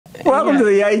Welcome to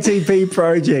the ATP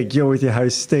project. You're with your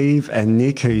host Steve and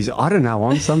Nick, who's, I don't know,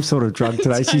 on some sort of drug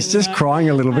today. She's just crying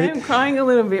a little bit. I'm crying a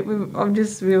little bit. We were having a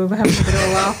bit of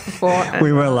a laugh before.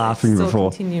 We were laughing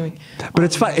before. Continuing. But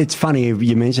it's funny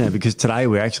you mention it, because today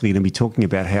we're actually going to be talking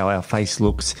about how our face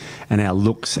looks and our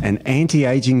looks, and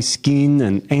anti-aging skin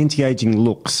and anti-aging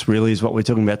looks really is what we're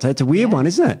talking about today. It's a weird one,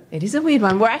 isn't it? It is a weird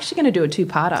one. We're actually going to do a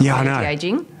two-parter on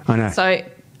anti-aging. I know.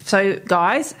 So,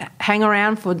 guys, hang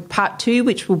around for part 2,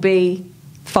 which will be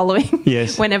following.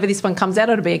 Yes. Whenever this one comes out,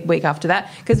 it'll be a week after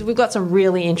that, because we've got some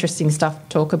really interesting stuff to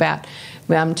talk about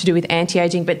to do with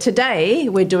anti-aging. But today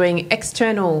we're doing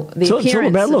appearance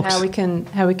of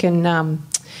how we can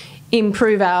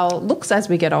improve our looks as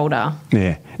we get older.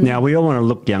 Yeah. Now, we all want to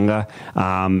look younger.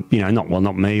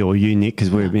 Not me or you, Nick, because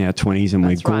we're in our 20s and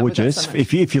we're gorgeous.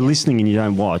 If you're listening and you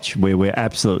don't watch, we're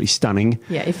absolutely stunning.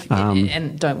 Yeah,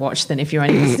 and don't watch, then if you're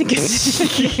only listening,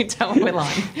 you can tell we're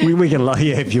lying. We can lie.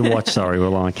 Yeah, if you watch, sorry, we're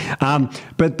lying.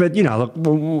 But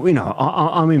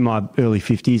I'm in my early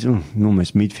 50s,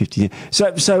 almost mid 50s.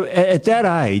 So at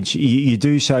that age, you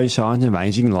do show signs of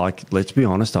aging. Like, let's be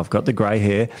honest, I've got the grey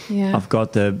hair. Yeah. I've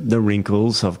got the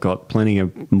wrinkles. I've got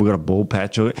we've got a bald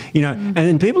patch. And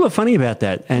then people are funny about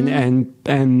that,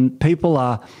 and people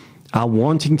are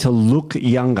wanting to look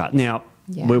younger. Now,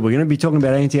 we're going to be talking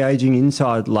about anti-aging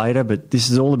inside later, but this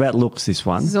is all about looks, this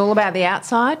one. This is all about the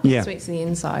outside. Yeah. This the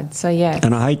inside. So, yeah.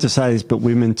 And I hate to say this, but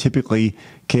women typically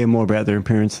care more about their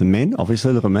appearance than men.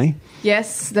 Obviously, look at me.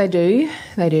 Yes, they do.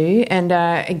 They do. And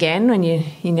again, when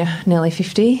you're nearly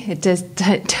 50, it does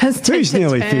Who's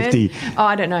nearly 50? Oh,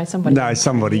 I don't know. Somebody. No,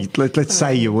 somebody. Let's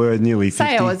say you were nearly 50.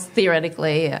 Say I was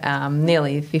theoretically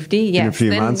nearly 50. Yes. In a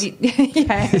few months.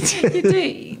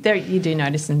 You do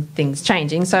notice some things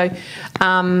changing. So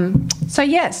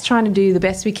yes, trying to do the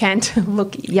best we can to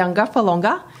look younger for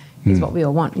longer is what we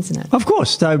all want, isn't it? Of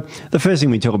course. So the first thing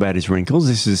we talk about is wrinkles.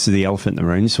 This is the elephant in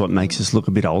the room. This is what makes us look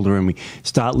a bit older, and we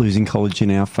start losing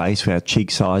collagen in our face. Our cheek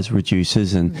size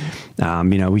reduces, and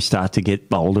we start to get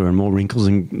older and more wrinkles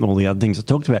and all the other things I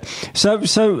talked about.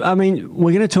 So I mean,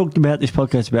 we're going to talk about this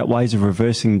podcast about ways of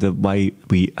reversing the way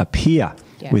we appear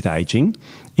with aging.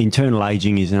 Internal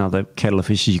aging is another kettle of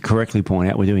fish, as you correctly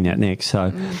point out. We're doing that next. So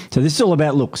this is all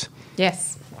about looks.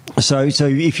 Yes. So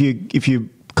if you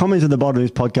comment at the bottom of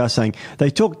this podcast saying they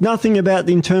talk nothing about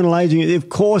the internal aging, of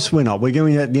course we're not. We're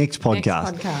doing that next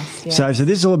podcast. Yeah. So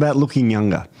this is all about looking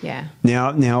younger. Yeah.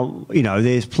 Now,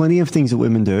 there's plenty of things that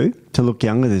women do to look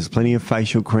younger. There's plenty of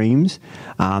facial creams.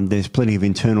 There's plenty of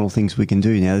internal things we can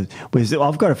do. Now,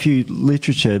 I've got a few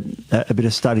literature, a bit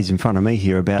of studies in front of me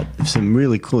here about some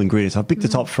really cool ingredients. I've picked the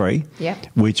top 3,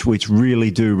 which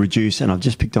really do reduce, and I've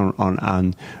just picked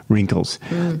on wrinkles.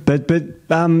 But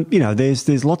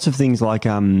there's lots of things like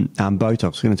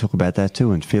Botox. We're going to talk about that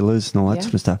too, and fillers and all that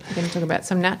sort of stuff. We're going to talk about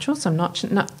some natural, some not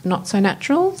so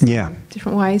natural. Yeah.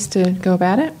 Different ways to go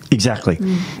about it. Exactly.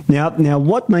 Now,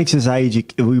 what makes us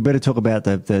age? We better talk about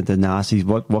the nasties.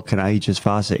 What can age us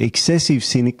faster? Excessive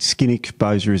skin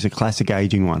exposure is a classic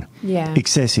aging one. Yeah.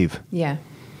 Excessive. Yeah.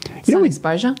 Sun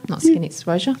exposure, not skin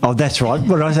exposure. Oh, that's right.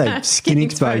 What did I say? Skin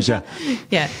exposure.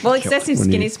 Yeah. Well, excessive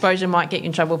skin exposure might get you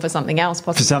in trouble for something else,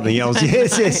 possibly. For something else,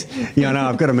 yes. Yeah, no,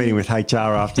 I've got a meeting with HR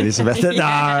after this about that.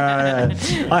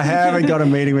 No, I haven't got a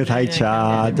meeting with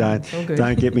HR.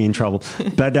 Don't get me in trouble.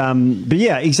 But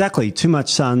yeah, exactly. Too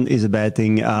much sun is a bad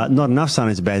thing. Not enough sun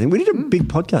is a bad thing. We did a big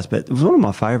podcast, but it was one of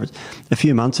my favourites a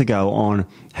few months ago on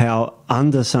how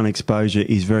under sun exposure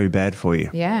is very bad for you.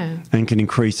 Yeah. And can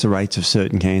increase the rates of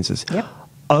certain cancers. Yep.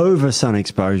 Over sun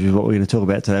exposure is what we're going to talk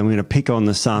about today. We're going to pick on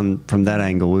the sun from that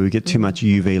angle where we get too much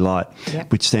UV light,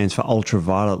 which stands for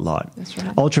ultraviolet light. That's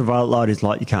right. Ultraviolet light is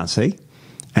light you can't see,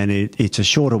 and it's a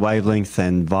shorter wavelength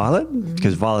than violet,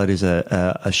 because violet is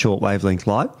a short wavelength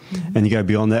light, and you go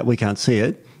beyond that, we can't see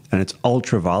it. And it's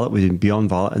ultraviolet, within beyond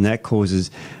violet, and that causes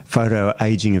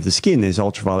photo-aging of the skin. There's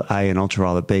ultraviolet A and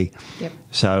ultraviolet B. Yep.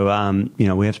 So,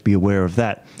 we have to be aware of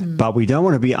that. But we don't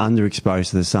want to be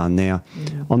underexposed to the sun. Now,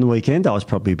 on the weekend, I was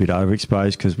probably a bit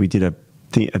overexposed because we did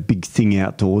a big thing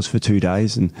outdoors for 2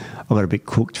 days, and I got a bit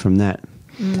cooked from that.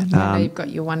 You've got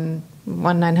your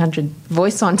 1-900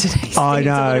 voice on today. Steve. I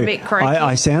know. It's a little bit croaky.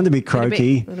 I sound a bit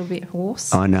croaky. A little bit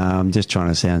hoarse. I know. I'm just trying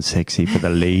to sound sexy for the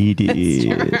ladies.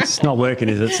 It's not working,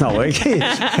 is it? It's not working.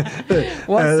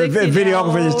 The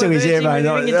videographer is doing his hair, mate.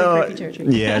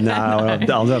 Yeah, no.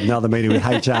 I'll have another meeting with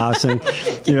HR soon.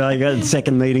 I got a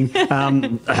second meeting.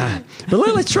 But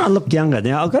let's try and look younger.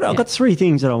 Now, I've got 3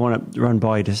 things that I want to run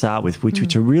by you to start with,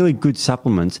 which are really good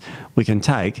supplements we can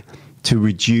take to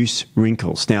reduce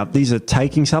wrinkles. Now, these are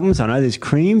taking supplements. I know there's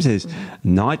creams, there's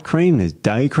night cream, there's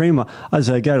day cream. As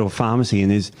I go to a pharmacy and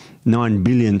there's 9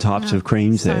 billion types of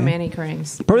creams there. So many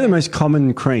creams. Probably the most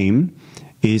common cream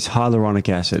is hyaluronic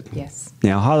acid. Yes.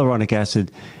 Now, hyaluronic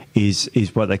acid is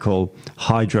what they call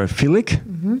hydrophilic.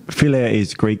 Philia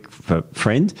is Greek for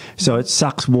friend, so it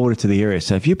sucks water to the area.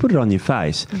 So if you put it on your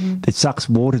face, it sucks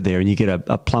water there, and you get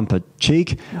a plumper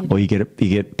cheek, or you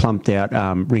get plumped out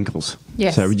wrinkles.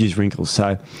 Yes. So reduce wrinkles.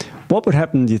 So what would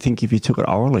happen, do you think, if you took it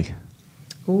orally?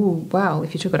 Oh, well,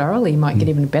 if you took it orally, you might get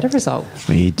even a better result.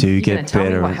 Well, you do You're get going to tell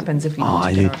better. me what happens if you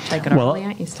take it orally,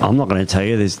 aren't you, Steve? I'm not going to tell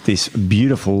you. There's this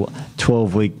beautiful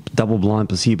 12-week double-blind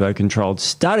placebo-controlled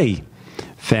study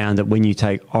found that when you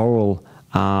take oral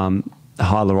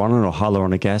hyaluronin or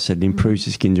hyaluronic acid, it improves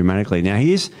your skin dramatically. Now,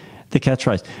 here's the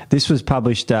catchphrase. This was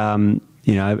published in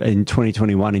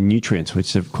 2021 in Nutrients,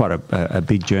 which is quite a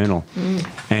big journal.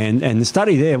 And the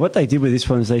study there, what they did with this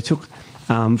one is they took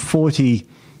 40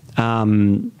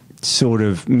 sort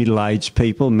of middle-aged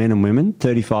people, men and women,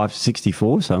 35 to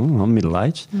 64, so I'm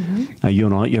middle-aged.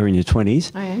 You're not, you're in your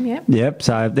 20s. I am, yep. Yep,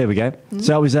 so there we go.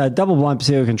 So it was a double-blind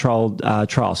placebo-controlled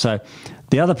trial. So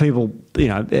the other people,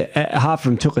 half of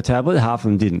them took a tablet, half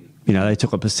of them didn't. They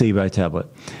took a placebo tablet.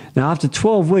 Now, after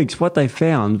 12 weeks, what they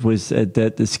found was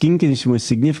that the skin condition was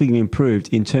significantly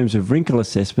improved in terms of wrinkle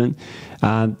assessment,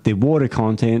 the water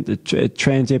content, the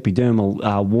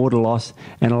transepidermal water loss,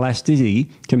 and elasticity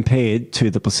compared to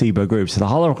the placebo group. So the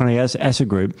hyaluronic acid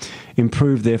group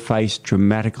improved their face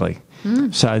dramatically.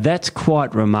 So that's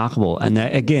quite remarkable. And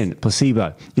again,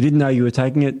 placebo. You didn't know you were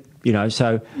taking it,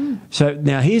 So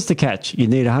now here's the catch. You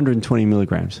need 120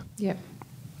 milligrams. Yep.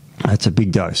 That's a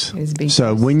big dose. It is a big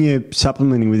dose. When you're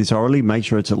supplementing with this orally, make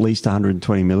sure it's at least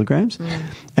 120 milligrams.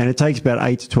 And it takes about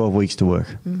 8 to 12 weeks to work.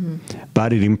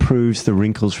 But it improves the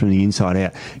wrinkles from the inside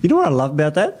out. You know what I love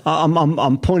about that?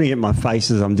 I'm pointing at my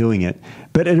face as I'm doing it.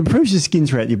 But it improves your skin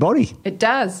throughout your body. It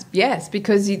does, yes,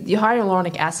 because your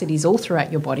hyaluronic acid is all throughout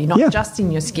your body, not just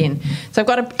in your skin. So I've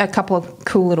got a couple of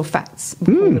cool little facts,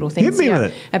 cool little things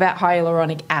here about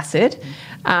hyaluronic acid.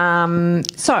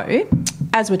 So,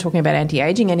 as we're talking about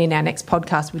anti-aging, and in our next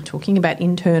podcast we're talking about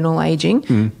internal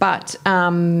aging, but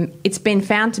it's been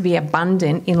found to be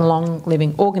abundant in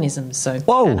long-living organisms, so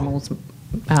animals,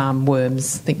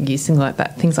 worms, things like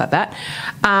that.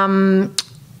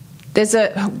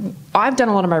 I've done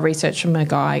a lot of my research from a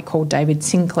guy called David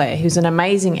Sinclair, who's an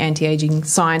amazing anti-aging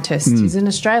scientist. He's an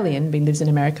Australian, but he lives in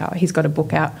America. He's got a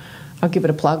book out. I'll give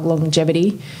it a plug.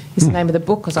 Longevity is the name of the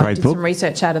book, because I did some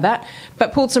research out of that,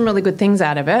 but pulled some really good things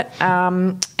out of it.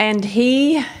 And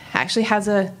he actually had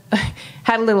a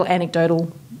little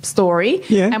anecdotal story.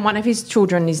 And one of his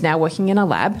children is now working in a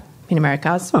lab in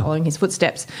America, following his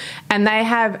footsteps, and they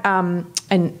have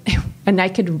a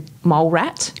naked mole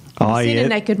rat. Have you seen a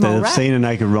naked mole rat? I've seen a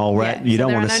naked mole rat. You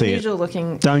don't want to see it.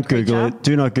 Looking don't creature. Google it.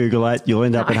 Do not Google it. You'll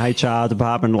end up in HR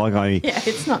department like I. Yeah,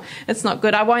 it's not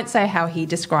good. I won't say how he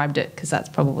described it, because that's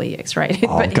probably X-rated.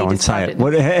 Oh, go and say it.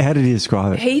 How did he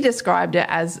describe it? He described it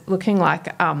as looking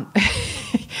like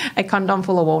a condom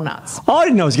full of walnuts. Oh, I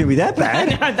didn't know it was going to be that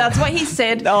bad. No, that's what he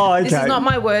said. Oh, okay. This is not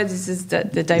my words. This is the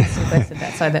David Sinclair said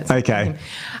that. So that's okay.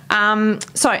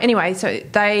 So anyway,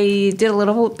 they did a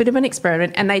little bit of an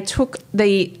experiment, and they took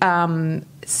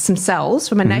some cells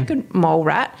from a naked mole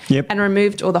rat and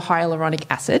removed all the hyaluronic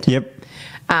acid.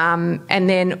 And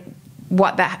then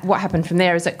what happened from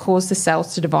there is it caused the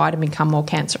cells to divide and become more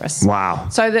cancerous. Wow.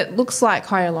 So that looks like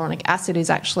hyaluronic acid is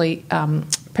actually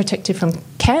protective from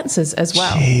cancers as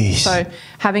well. Jeez. So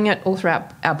having it all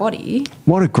throughout our body.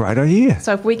 What a great idea.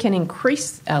 So if we can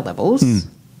increase our levels,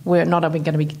 we're not only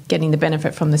going to be getting the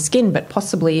benefit from the skin, but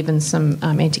possibly even some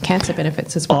anti-cancer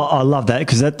benefits as well. I love that,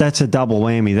 because that's a double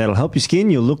whammy. That'll help your skin.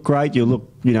 You'll look great. You'll look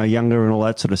younger and all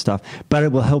that sort of stuff. But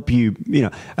it will help you,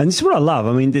 and this is what I love.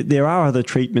 I mean, there are other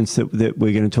treatments that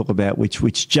we're going to talk about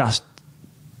which just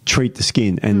treat the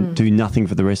skin and do nothing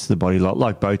for the rest of the body,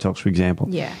 like Botox, for example.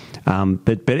 Yeah.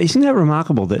 But isn't that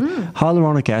remarkable that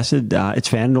hyaluronic acid, it's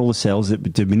found in all the cells,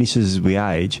 it diminishes as we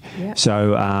age. Yep.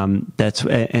 So that's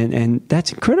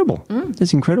incredible.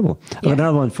 That's incredible. I've got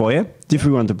another one for you,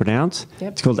 difficult one to pronounce.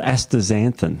 Yep. It's called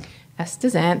astaxanthin.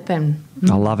 Astaxanthin.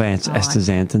 I love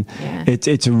astaxanthin. Yeah.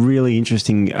 It's a really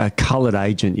interesting coloured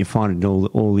agent. You find it in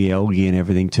all the algae and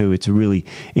everything too. It's a really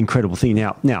incredible thing.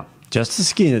 Now, just the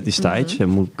skin at this stage,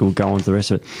 and we'll go on to the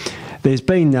rest of it. There's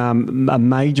been a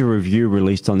major review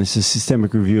released on this, a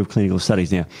systemic review of clinical studies.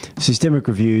 Now, systemic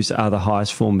reviews are the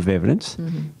highest form of evidence.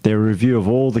 They're a review of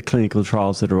all the clinical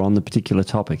trials that are on the particular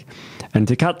topic. And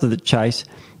to cut to the chase,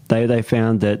 they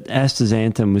found that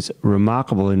astaxanthin was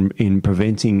remarkable in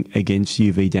preventing against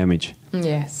UV damage.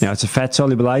 Yes. Now, it's a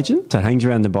fat-soluble agent, so it hangs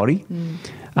around the body.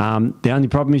 The only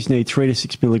problem is you need 3 to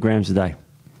 6 milligrams a day.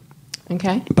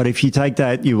 Okay. But if you take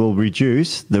that, you will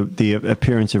reduce the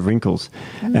appearance of wrinkles.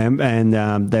 There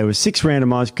were 6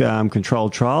 randomised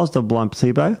controlled trials, double-blind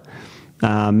placebo.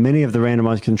 Many of the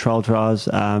randomised controlled trials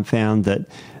found that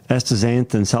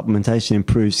astaxanthin supplementation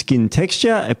improved skin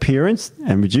texture, appearance,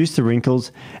 and reduced the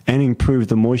wrinkles and improved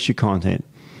the moisture content.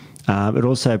 It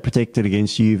also protected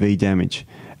against UV damage,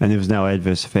 and there was no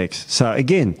adverse effects. So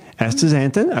again,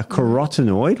 astaxanthin, a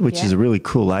carotenoid, which is a really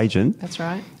cool agent. That's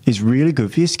right. Is really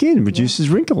good for your skin, reduces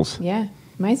wrinkles. Yeah.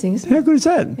 Amazing, isn't it? How good is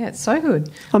that? Yeah, it's so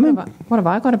good. I mean, what have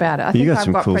I got about it? I think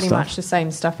I've got cool pretty stuff. much the same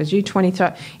stuff as you. 23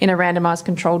 in a randomised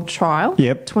controlled trial.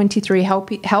 Yep. 23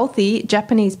 healthy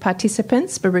Japanese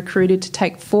participants were recruited to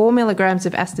take 4 milligrams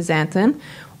of astaxanthin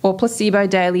or placebo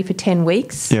daily for 10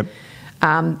 weeks. Yep.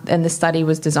 And the study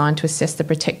was designed to assess the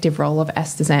protective role of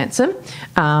astaxanthin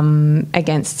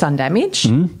against sun damage.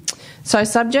 So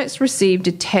subjects received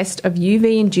a test of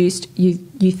UV-induced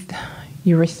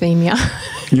erythema.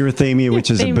 Erythema,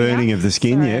 which is a burning of the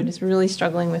skin. Sorry, I'm just really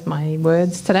struggling with my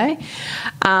words today.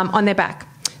 On their back.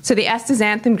 So the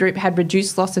astaxanthin group had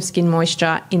reduced loss of skin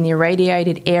moisture in the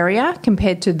irradiated area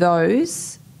compared to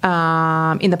those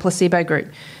in the placebo group.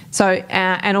 So,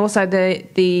 and also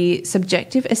the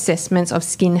subjective assessments of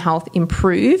skin health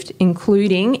improved,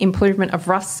 including improvement of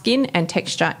rough skin and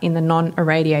texture in the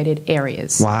non-irradiated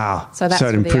areas. Wow. So that's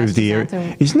it improved the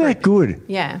area. Isn't that good?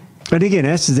 Yeah. And again,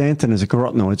 astaxanthin is a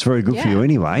carotenoid. It's very good for you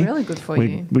anyway. Really good for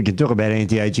you. We can talk about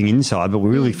anti-aging inside, but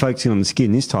we're really focusing on the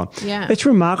skin this time. Yeah. It's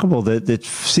remarkable that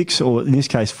 6, or in this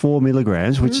case 4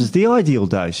 milligrams, which is the ideal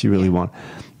dose you really want,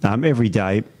 every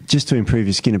day, just to improve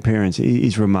your skin appearance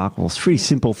is remarkable. It's a pretty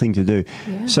simple thing to do.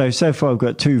 Yeah. So far I've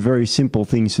got 2 very simple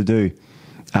things to do,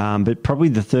 but probably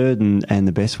the third and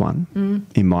the best one,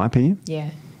 in my opinion. Yeah.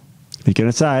 You're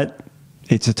going to say it.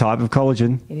 It's a type of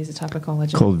collagen. It is a type of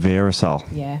collagen. Called Verisol.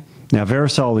 Yeah. Now,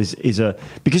 Verisol is a...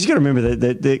 Because you've got to remember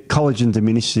that the collagen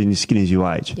diminishes in your skin as you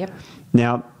age. Yep.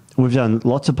 Now, we've done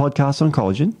lots of podcasts on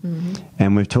collagen,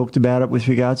 and we've talked about it with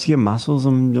regards to your muscles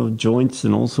and your joints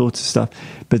and all sorts of stuff.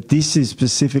 But this is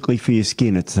specifically for your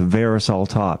skin. It's the Verisol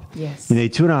type. Yes. You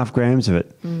need 2.5 grams of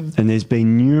it. And there's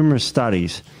been numerous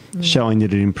studies showing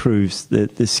that it improves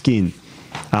the skin.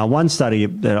 One study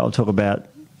that I'll talk about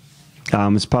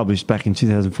was published back in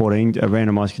 2014, a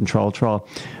randomised controlled trial,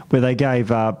 where they gave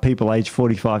people aged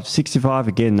 45 to 65,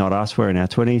 again, not us, we're in our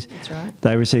 20s. That's right.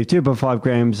 They received 2.5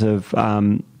 grams of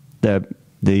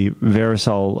the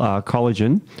Verisol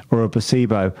collagen or a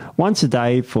placebo once a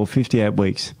day for 58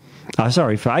 weeks.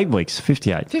 For 8 weeks,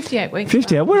 58. 58 weeks.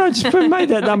 58. Well, I just made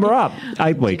that number up.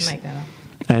 8 weeks. Did make that up.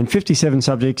 And 57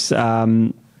 subjects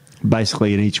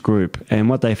basically in each group. And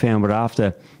what they found was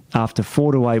after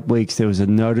 4 to 8 weeks, there was a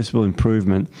noticeable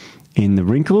improvement in the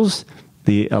wrinkles,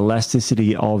 the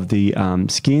elasticity of the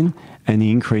skin, and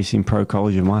the increase in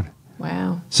pro-collagen 1.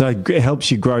 Wow. So it helps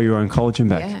you grow your own collagen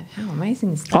back. Yeah, how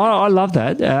amazing is that? I love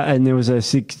that. And there was a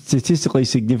statistically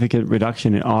significant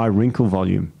reduction in eye wrinkle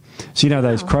volume. So you know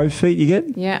those crow's feet you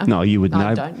get? Yeah. No, you would know.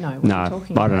 I don't know what no, you're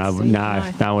talking I don't about, know.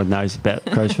 Steve. No one knows about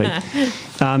crow's feet.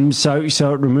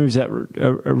 So it removes that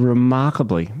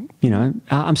remarkably, you know.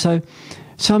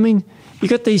 So I mean, you've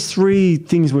got these 3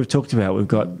 things we've talked about. We've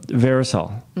got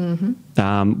Verisol.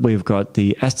 We've got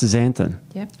the astaxanthin.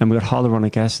 Yep. And we've got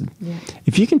hyaluronic acid. Yep.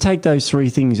 If you can take those 3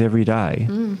 things every day,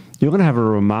 you're going to have a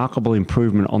remarkable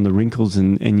improvement on the wrinkles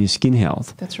and your skin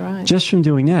health. That's right. Just from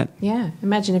doing that. Yeah.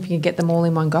 Imagine if you could get them all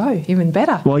in one go. Even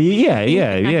better. Well, yeah.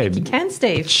 I think you can,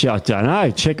 Steve. I don't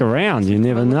know. Check around. You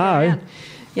never know. Around.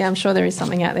 Yeah, I'm sure there is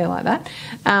something out there like that.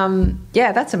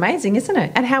 Yeah, that's amazing, isn't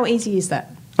it? And how easy is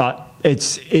that?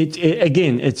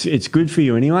 It's good for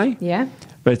you anyway. Yeah.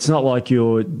 But it's not like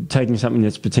you're taking something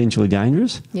that's potentially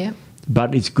dangerous. Yeah.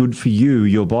 But it's good for you,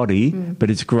 your body,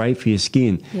 but it's great for your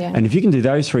skin. Yeah. And if you can do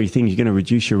those 3 things, you're going to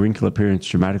reduce your wrinkle appearance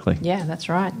dramatically. Yeah, that's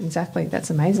right. Exactly.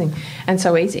 That's amazing. And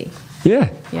so easy.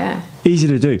 Yeah. Yeah. Easy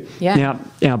to do. Yeah.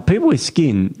 Now people with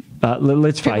skin,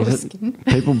 let's face it,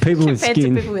 people with Compared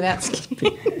skin. to people without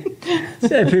skin.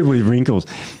 Yeah, people with wrinkles.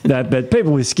 But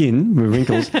people with skin, with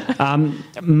wrinkles,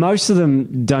 most of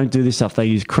them don't do this stuff. They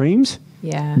use creams.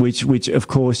 Yeah. Which of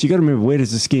course, you've got to remember, where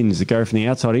does the skin? Does it go from the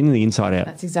outside in or the inside out?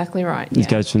 That's exactly right. It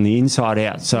goes from the inside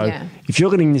out. So if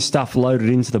you're getting this stuff loaded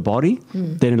into the body,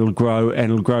 then it'll grow,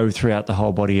 and it'll grow throughout the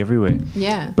whole body everywhere.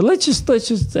 Yeah. But let's just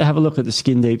have a look at the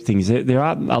skin deep things. There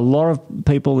are a lot of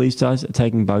people these days are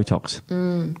taking Botox.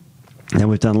 Now,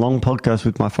 we've done a long podcast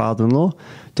with my father-in-law,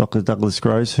 Dr. Douglas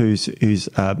Gross, who's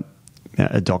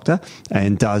a doctor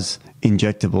and does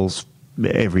injectables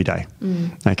every day.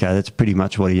 Okay, that's pretty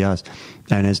much what he does,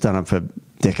 and has done it for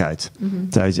decades.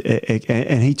 So,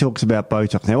 and he talks about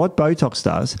Botox. Now, what Botox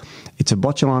does, it's a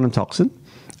botulinum toxin.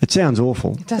 It sounds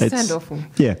awful. It does sound awful.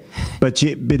 Yeah, but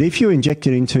if you inject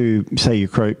it into, say, your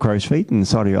crow's feet and the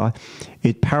side of your eye,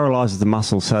 it paralyses the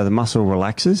muscle, so the muscle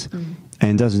relaxes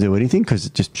and doesn't do anything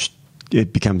because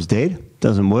it becomes dead,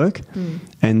 doesn't work.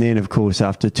 And then, of course,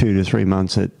 after 2 to 3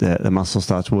 months, the muscle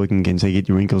starts working again, so you get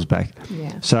your wrinkles back.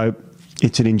 Yeah. So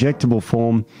it's an injectable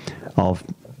form of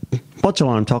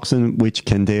botulinum toxin, which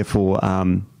can therefore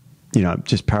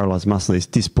just paralyze muscle. There's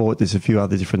Dysport, there's a few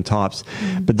other different types,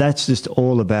 but that's just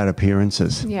all about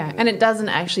appearances. Yeah, and it doesn't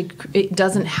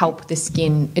help the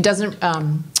skin. It doesn't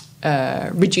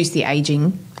reduce the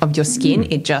aging of your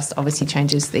skin. It just obviously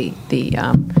changes the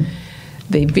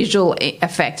visual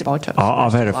effect of Botox.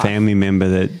 I've had a family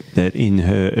member that in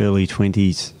her early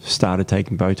 20s started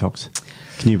taking Botox.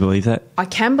 Can you believe that? I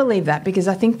can believe that because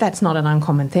I think that's not an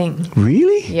uncommon thing.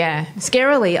 Really? Yeah.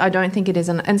 Scarily, I don't think it is.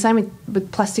 And same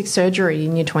with plastic surgery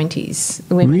in your 20s.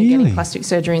 Women are getting plastic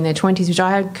surgery in their 20s, which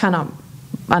I cannot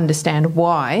understand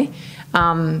why.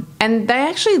 And they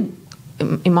actually,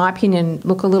 in my opinion,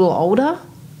 look a little older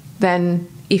than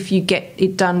if you get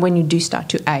it done when you do start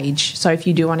to age. So if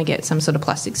you do want to get some sort of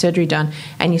plastic surgery done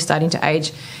and you're starting to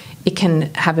age, it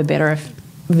can have a better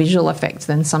visual effect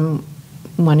than someone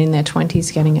in their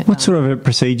 20s getting it done. What sort of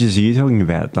procedures are you talking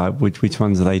about? Like which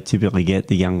ones do they typically get,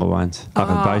 the younger ones? Like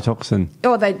Botox and...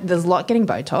 Oh, there's a lot getting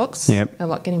Botox. Yep. A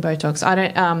lot getting Botox. I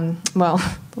don't... well,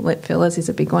 the lip fillers is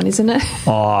a big one, isn't it?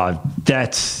 Oh,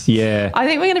 that's... Yeah. I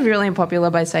think we're going to be really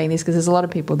unpopular by saying this because there's a lot of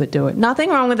people that do it. Nothing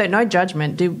wrong with it. No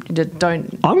judgment.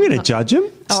 Don't... I'm going to judge them.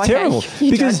 It's terrible.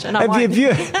 Because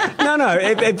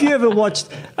if you ever watched...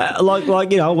 I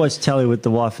watched telly with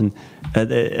the wife and...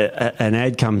 an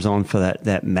ad comes on for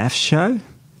that maths show.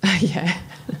 Yeah.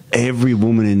 Every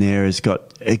woman in there has got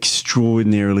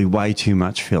extraordinarily way too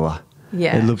much filler.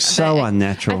 Yeah. It looks so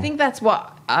unnatural. I think that's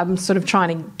what I'm sort of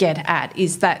trying to get at,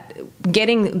 is that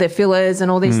getting the fillers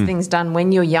and all these things done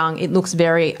when you're young, it looks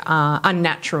very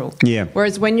unnatural. Yeah.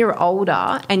 Whereas when you're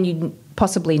older and you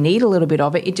possibly need a little bit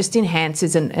of it, it just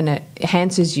enhances and it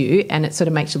enhances you, and it sort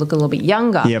of makes you look a little bit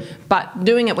younger. Yep. But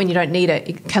doing it when you don't need it,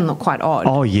 it can look quite odd.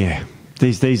 Oh, yeah.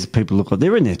 These people look...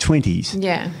 They're in their 20s.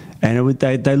 Yeah. And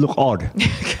they look odd.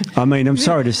 I mean, I'm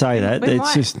sorry to say that.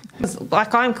 It's just...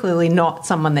 Like, I'm clearly not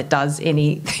someone that does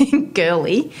anything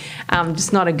girly.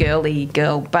 Just not a girly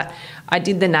girl. But I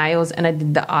did the nails and I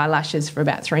did the eyelashes for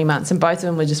about 3 months, and both of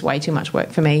them were just way too much work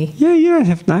for me. Yeah, you don't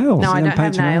have nails. No, I don't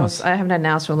have nails. I haven't had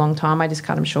nails for a long time. I just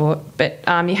cut them short. But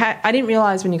I didn't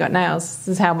realise when you got nails, this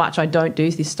is how much I don't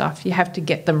do this stuff. You have to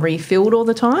get them refilled all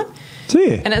the time.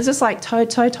 And it's just like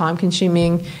so time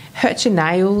consuming, hurts your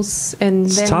nails, and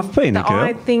it's then tough being a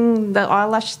girl. The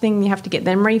eyelash thing, you have to get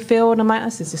them refilled. I'm like,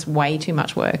 this is just way too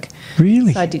much work.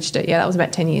 Really? So I ditched it. Yeah, that was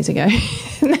about 10 years ago.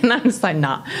 And then I'm just like,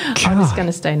 nah, I'm just going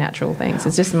to stay natural things.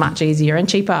 It's just much easier and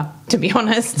cheaper, to be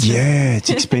honest. Yeah, it's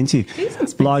expensive. It is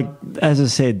expensive. Like, as I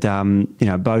said,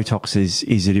 Botox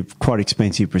is a quite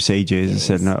expensive procedure. As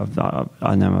I said,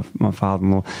 I know my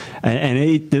father-in-law.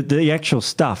 And the actual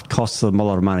stuff costs them a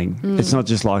lot of money. It's not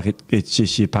just like it's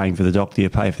just you're paying for the doctor, you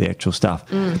pay for the actual stuff.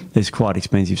 There's quite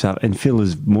expensive stuff. And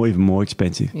fillers even more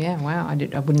expensive. Yeah, wow. I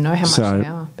wouldn't know how much they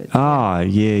are. But,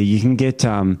 yeah, you can get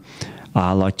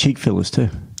like cheek fillers too.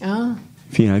 Oh.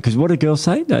 Because what do girls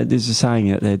say? There's a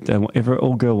saying that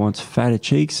all girl wants fatter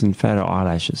cheeks and fatter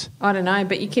eyelashes. I don't know,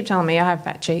 but you keep telling me I have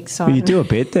fat cheeks. So well, you do a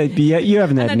bit. You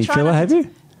haven't had any filler, have you?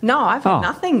 No, I've had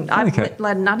nothing. I've had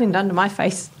nothing done to my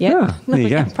face yet. Oh, there you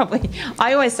go. Probably.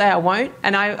 I always say I won't,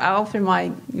 and I often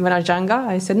when I was younger,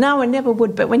 I said no, I never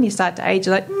would. But when you start to age,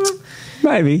 you're like,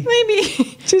 maybe.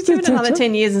 Just give it another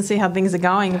 10 years and see how things are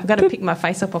going. I've got to pick my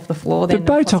face up off the floor. Then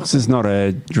but Botox is not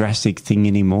a drastic thing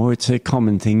anymore. It's a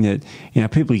common thing that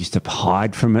people used to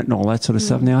hide from it and all that sort of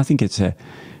stuff. Now I think it's a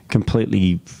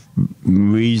completely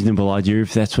reasonable idea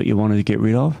if that's what you wanted to get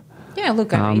rid of. Yeah,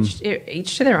 look,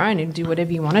 each to their own, and do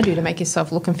whatever you want to do to make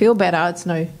yourself look and feel better. It's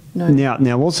no.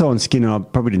 Now also on skin, and I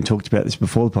probably didn't talk about this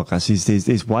before the podcast, is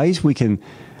there's ways we can,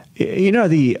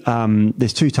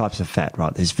 there's two types of fat,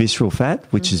 right? There's visceral fat,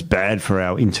 which is bad for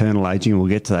our internal aging, and we'll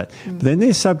get to that. But then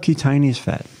there's subcutaneous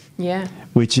fat. Yeah.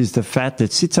 Which is the fat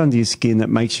that sits under your skin that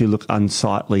makes you look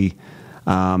unsightly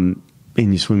in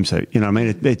your swimsuit. You know what I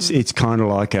mean? It's kind of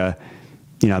like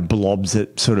blobs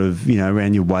that sort of,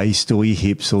 around your waist or your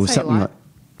hips or something like.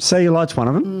 Cellulite's one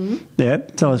of them. Yeah,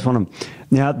 cellulite's one of them.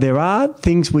 Now, there are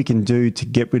things we can do to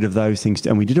get rid of those things.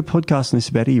 And we did a podcast on this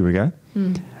about a year ago.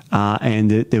 And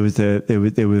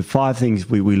there were 5 things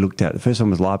we looked at. The first one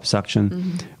was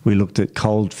liposuction. We looked at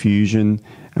cold fusion,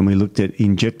 and we looked at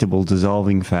injectable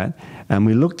dissolving fat. And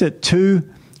we looked at 2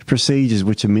 procedures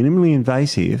which are minimally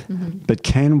invasive but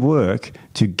can work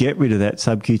to get rid of that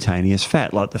subcutaneous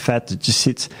fat, like the fat that just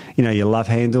sits, your love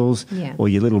handles or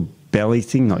your little belly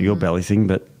thing, not your belly thing,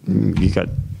 but you got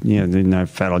there's no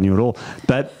fat on you at all.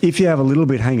 But if you have a little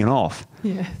bit hanging off,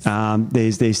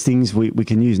 there's things we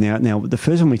can use. Now, the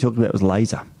first one we talked about was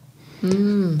laser.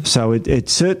 So at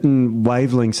certain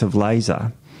wavelengths of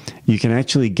laser, you can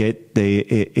actually get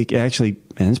and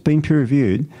it's been peer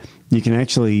reviewed, you can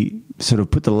actually sort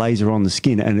of put the laser on the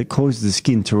skin, and it causes the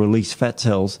skin to release fat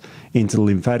cells into the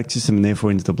lymphatic system and therefore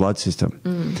into the blood system.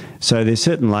 So there's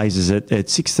certain lasers at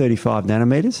 635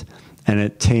 nanometers and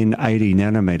at 1080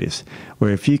 nanometers,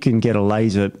 where if you can get a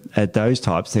laser at those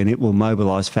types, then it will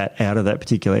mobilise fat out of that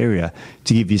particular area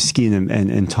to give your skin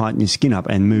and tighten your skin up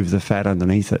and move the fat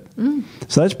underneath it.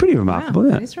 So that's pretty remarkable,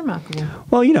 isn't it? It is remarkable.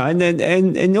 Well,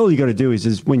 and all you got to do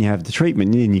is when you have the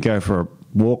treatment, then you go for a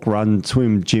walk, run,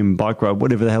 swim, gym, bike ride,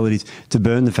 whatever the hell it is, to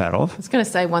burn the fat off. I was going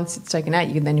to say, once it's taken out,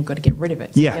 you've got to get rid of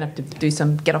it. So yeah. You're going to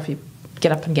have to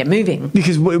get up and get moving.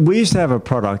 Because we used to have a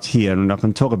product here, and I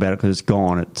can talk about it because it's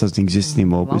gone. It doesn't exist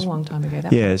anymore. A long time ago.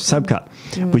 Subcut,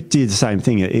 which did the same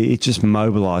thing. It just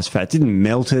mobilised fat. It didn't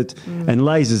melt it, and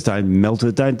lasers don't melt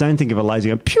it. Don't think of a laser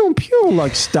going pew pew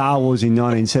like Star Wars in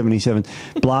 1977,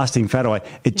 blasting fat away.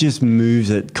 It just moves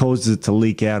it, causes it to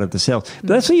leak out of the cells. But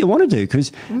that's what you want to do,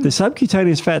 because the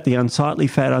subcutaneous fat, the unsightly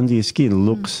fat under your skin,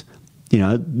 looks.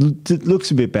 It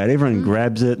looks a bit bad. Everyone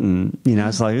grabs it, and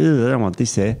it's like, I don't want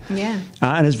this there. Yeah.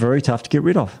 And it's very tough to get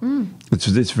rid of.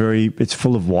 It's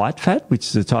full of white fat, which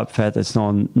is the type of fat that's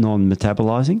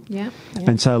non-metabolizing. Yeah.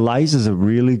 And so lasers are a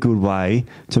really good way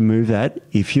to move that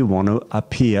if you want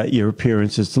to your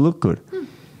appearances to look good.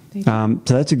 So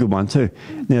that's a good one too.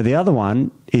 Now the other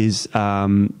one is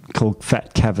called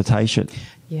fat cavitation.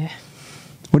 Yeah.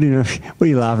 What are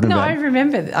you laughing about? No, I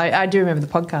remember. I do remember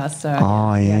the podcast. So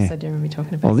yes, I do remember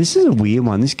talking about. Well, this is a weird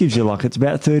one. This gives you it's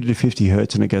about 30 to 50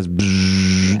 hertz, and it goes,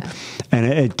 and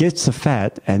it gets the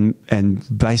fat and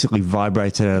basically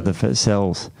vibrates it out of the fat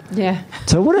cells. Yeah.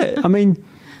 So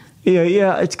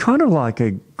it's kind of like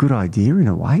a good idea in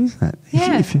a way, isn't it?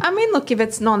 Yeah. Look, if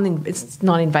it's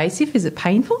non-invasive, is it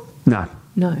painful? No.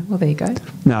 No. Well, there you go.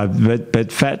 No,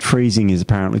 but fat freezing is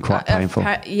apparently quite painful.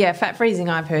 Fat freezing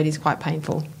I've heard is quite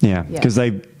painful. Yeah, because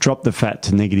they drop the fat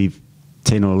to negative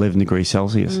 10 or 11 degrees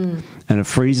Celsius, and it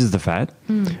freezes the fat,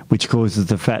 which causes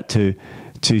the fat to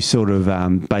sort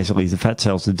of basically the fat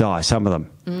cells to die, some of them.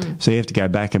 So you have to go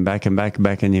back and back and back and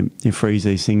back, and you freeze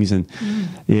these things. And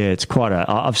it's quite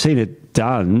I've seen it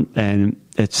done, and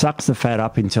it sucks the fat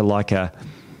up into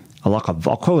I'll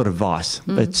call it a vice.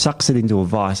 It sucks it into a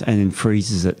vice and then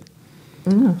freezes it.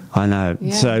 I know.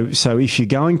 Yeah. So if you're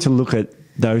going to look at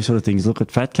those sort of things, look at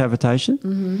fat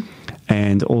cavitation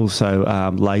and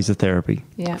also laser therapy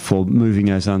for moving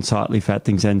those unsightly fat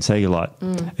things and cellulite.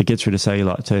 It gets rid of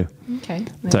cellulite too. Okay.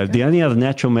 So the only other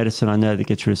natural medicine I know that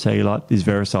gets rid of cellulite is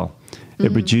Verisol.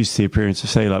 It reduces the appearance of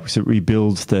cellulite because it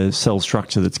rebuilds the cell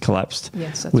structure that's collapsed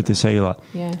with the cellulite.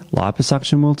 Yeah.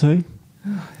 Liposuction will too.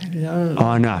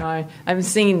 I know. I've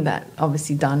seen that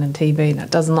obviously done on TV, and it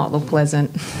does not look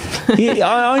pleasant. Yeah,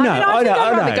 I know. I'd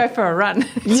rather go for a run.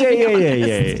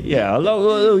 Yeah.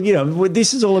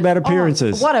 This is all about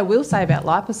appearances. What I will say about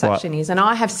liposuction is, and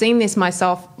I have seen this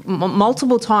myself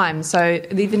multiple times, so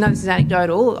even though this is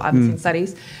anecdotal, I've seen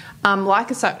studies,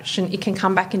 liposuction, it can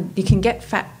come back and you can get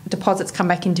fat deposits come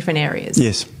back in different areas.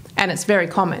 Yes. And it's very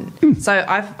common. So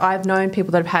I've known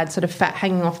people that have had sort of fat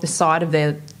hanging off the side of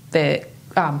their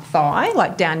thigh,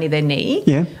 like down near their knee.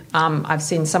 Yeah. I've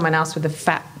seen someone else with a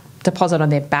fat deposit on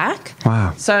their back.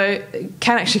 Wow. So it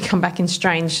can actually come back in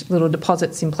strange little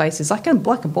deposits in places, like a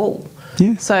ball.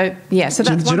 Yeah. So that's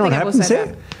one thing I will say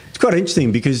about. It's quite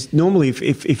interesting because normally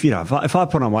if I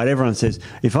put on weight, everyone says,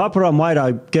 if I put on weight,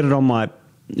 I get it on my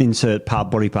insert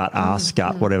body part, ass,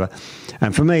 gut, whatever.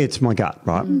 And for me, it's my gut,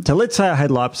 right? So let's say I had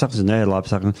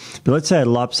liposuction, but let's say I had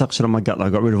liposuction on my gut and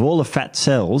I got rid of all the fat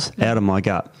cells out of my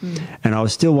gut, and I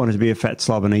still wanted to be a fat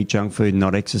slob and eat junk food and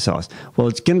not exercise.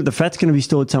 Well, the fat's going to be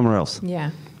stored somewhere else.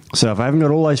 Yeah. So if I haven't got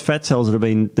all those fat cells that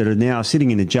are now sitting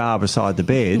in a jar beside the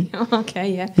bed,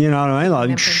 okay, yeah, you know what I mean? Like,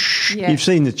 you've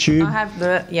seen the tube. I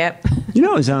have yep. You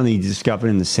know, it was only discovered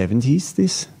in the 70s.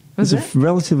 This was a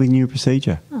relatively new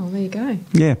procedure. Oh, there you go.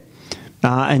 Yeah.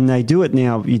 And they do it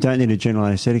now. You don't need a general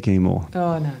anaesthetic anymore.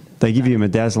 Oh, no. They give you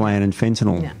midazolam and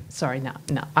fentanyl. No, sorry, no.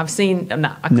 I've seen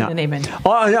I couldn't even.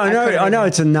 I know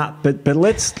it's a nut, but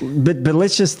let's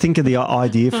just think of the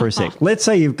idea for a sec. Let's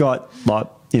say you've got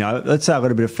let's say I've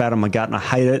got a bit of fat on my gut and I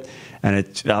hate it, and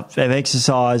I've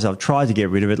exercised, I've tried to get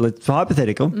rid of it. It's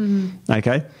hypothetical,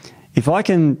 okay? If I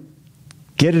can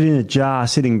get it in a jar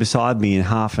sitting beside me in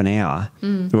half an hour,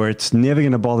 where it's never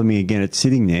going to bother me again, it's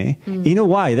sitting there. In a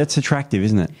way, that's attractive,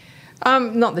 isn't it?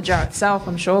 Not the jar itself,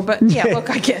 I'm sure, but yeah.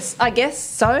 Look, I guess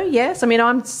so. Yes, I mean,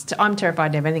 I'm terrified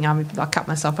of everything. I cut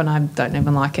myself and I don't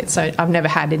even like it, so I've never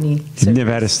had any. You've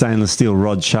never had a stainless steel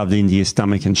rod shoved into your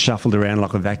stomach and shuffled around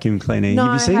like a vacuum cleaner. No,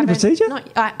 have you seen the procedure? No,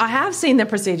 I have seen the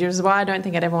procedure, which is why I don't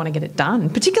think I'd ever want to get it done,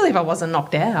 particularly if I wasn't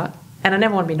knocked out. And I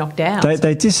never want to be knocked out.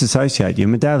 They disassociate you.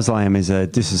 Midazolam is a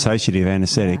dissociative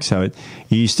anaesthetic, so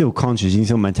you're still conscious, you can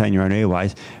still maintain your own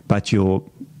airways, but you're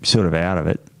sort of out of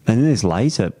it. And then there's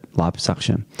laser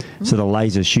liposuction. So the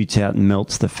laser shoots out and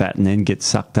melts the fat and then gets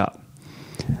sucked up.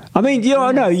 I mean,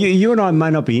 I know you and I may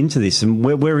not be into this, and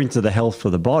we're into the health for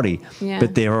the body,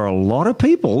 but there are a lot of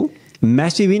people,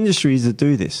 massive industries that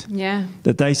do this. Yeah.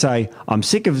 That they say, I'm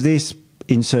sick of this,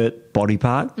 insert body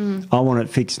part, I want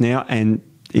it fixed now, and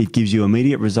it gives you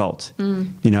immediate results.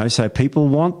 So people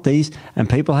want these, and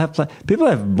people have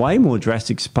way more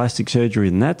drastic plastic surgery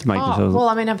than that to make themselves. Well,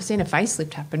 I mean, I've seen a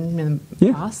facelift happen in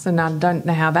the past, and I don't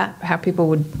know how people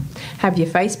would have your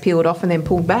face peeled off and then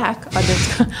pulled back.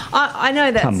 I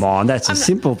know that. Come on, that's a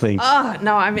simple thing. Oh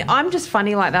no, I mean, I'm just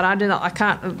funny like that. I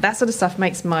can't. That sort of stuff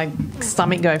makes my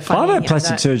stomach go funny. I've had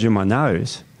plastic surgery on my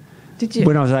nose. Did you?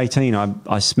 When I was 18,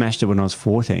 I smashed it when I was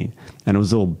 14, and it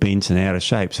was all bent and out of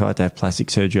shape, so I had to have plastic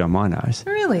surgery on my nose.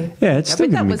 Really? Yeah, it's still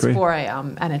but giving me that was for a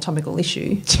anatomical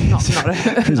issue, not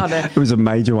a... It was a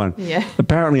major one. Yeah.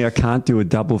 Apparently, I can't do a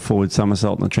double forward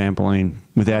somersault on a trampoline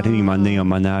without hitting my knee on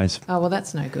my nose. Oh, well,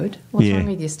 that's no good. What's wrong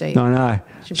with you, Steve? I know.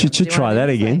 Should try that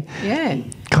again. Yeah.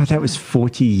 God, that was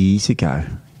 40 years ago.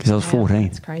 Because I was 14.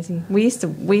 That's crazy. We used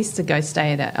to go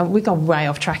stay at we've gone way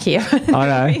off track here. I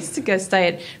know. We used to go stay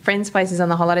at friends' places on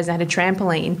the holidays. They had a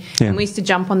trampoline, and we used to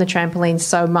jump on the trampoline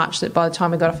so much that by the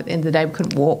time we got off at the end of the day, we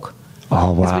couldn't walk.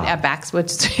 Oh wow! Our backs were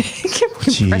just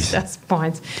compressed our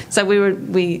spines. So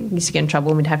we used to get in trouble,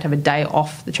 and we'd have to have a day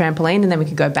off the trampoline, and then we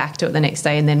could go back to it the next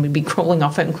day, and then we'd be crawling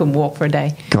off it and couldn't walk for a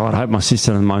day. God, I hope my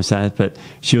sister doesn't mind saying it, but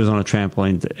she was on a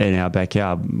trampoline in our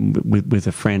backyard with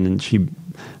a friend, and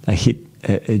they hit.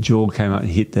 A jaw came up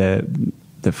and hit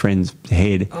the friend's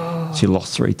head. Oh. She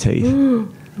lost 3 teeth.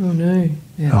 Oh no!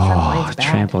 Yeah,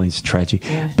 trampoline's tragic.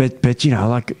 Yeah. But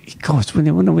gosh, when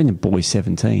the boy's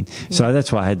 17, so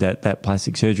that's why I had that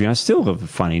plastic surgery. I still have a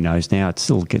funny nose now. It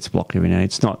still gets blocked every now and then.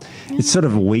 It's not. It's sort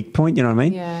of a weak point. You know what I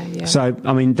mean? Yeah. So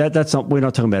I mean that's not. We're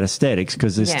not talking about aesthetics,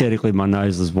 because aesthetically my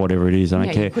nose is whatever it is. I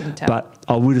don't care. You couldn't tell. But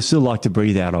I would have still liked to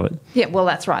breathe out of it. Yeah, well,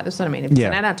 that's right. That's what I mean. If it's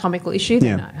an anatomical issue,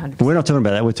 then no, 100%. But we're not talking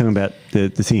about that. We're talking about the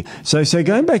thing. So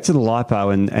going back to the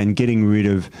lipo and getting rid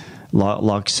of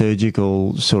like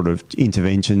surgical sort of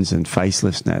interventions and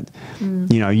facelifts and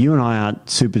that. You and I aren't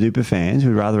super duper fans.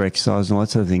 We'd rather exercise and all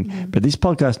that sort of thing. But this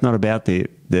podcast's not about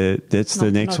that's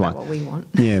the next one. Not what we want.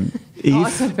 Yeah.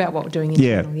 It's not about what we're doing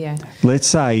internal, yeah. Let's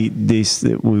say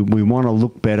we want to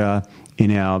look better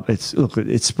in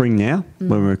it's spring now when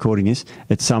we're recording this.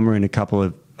 It's summer in a couple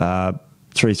of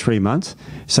 3 months.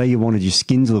 Say you wanted your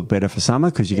skin to look better for summer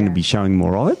because you're going to be showing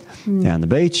more of it down the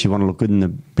beach. You want to look good in the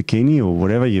bikini or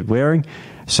whatever you're wearing.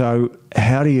 So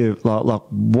how do you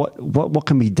what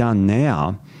can be done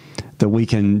now that we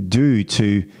can do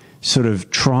to sort of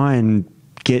try and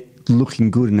get looking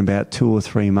good in about 2 or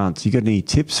 3 months? You got any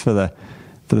tips for the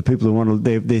people who want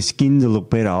their skin to look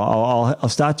better? I'll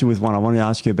start you with one. I want to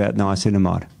ask you about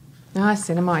niacinamide.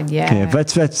 Niacinamide, yeah. Yeah,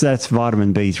 that's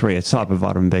vitamin B3. It's a type of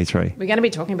vitamin B3. We're going to be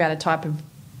talking about a type of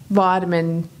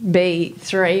vitamin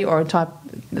B3 or a type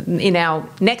in our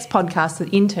next podcast,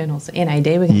 the internals, NAD,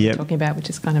 we're going to be talking about, which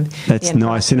is kind of... That's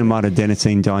niacinamide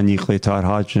adenosine dinucleotide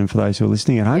hydrogen for those who are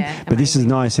listening at home. Yeah, but this is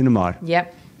niacinamide.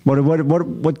 Yep.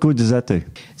 What good does that do?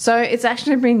 So it's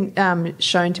actually been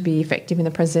shown to be effective in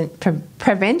the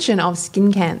prevention of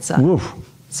skin cancer. Oof.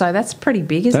 So that's pretty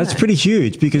big, isn't it? That's pretty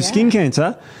huge, because skin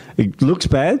cancer, it looks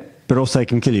bad, but also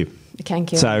can kill you. It can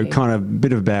kill you. So kind of a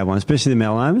bit of a bad one, especially the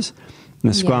melanomas.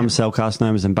 And the squamous cell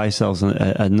carcinomas and base cells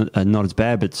are not as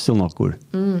bad, but still not good.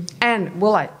 And,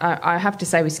 well, I have to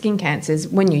say with skin cancers,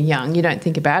 when you're young, you don't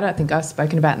think about it. I think I've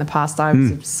spoken about it in the past. I was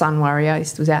a sun warrior. I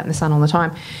was out in the sun all the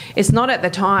time. It's not at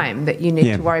the time that you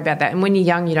need to worry about that. And when you're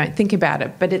young, you don't think about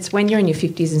it. But it's when you're in your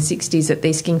 50s and 60s that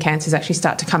these skin cancers actually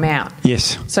start to come out.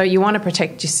 Yes. So you want to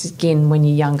protect your skin when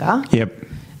you're younger. Yep.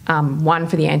 one,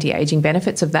 for the anti-aging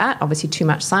benefits of that. Obviously, too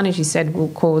much sun, as you said, will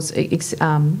cause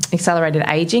accelerated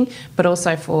aging, but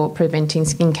also for preventing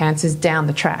skin cancers down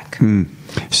the track.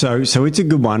 So it's a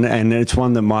good one, and it's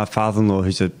one that my father-in-law,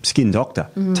 who's a skin doctor,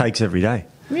 takes every day.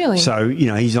 Really? So,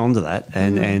 he's onto that,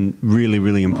 and really,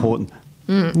 really important.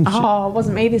 Oh, it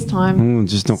wasn't me this time.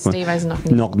 Just knock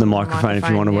the microphone if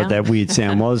you wonder what that weird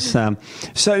sound was.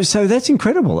 So that's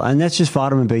incredible, and that's just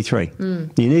vitamin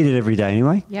B3. You need it every day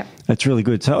anyway. Yep. That's really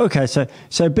good. So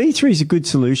B3 is a good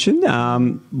solution.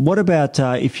 What about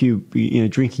if you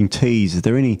drinking teas? Are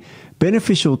there any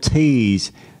beneficial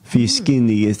teas for your skin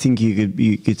that you think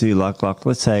you could do, like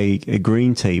let's say a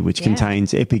green tea, which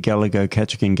contains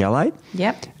epigallocatechin gallate?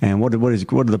 Yep. And what are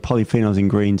the polyphenols in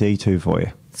green tea do for you?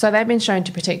 So they've been shown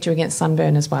to protect you against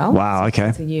sunburn as well. Wow, okay.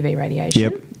 It's a UV radiation.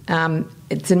 Yep.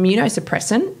 It's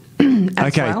immunosuppressant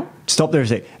as well. Stop there a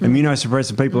sec.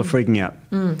 Immunosuppressant, people are freaking out.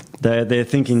 They're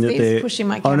thinking that they're pushing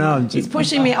my camera. Oh no, he's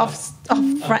pushing me out of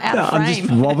frame. I'm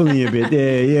just wobbling you a bit.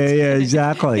 Yeah,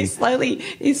 exactly. He's slowly.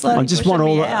 I just want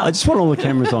all the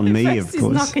cameras on me, of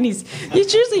course.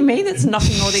 It's usually me that's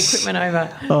knocking all the equipment over.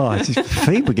 Oh, it's just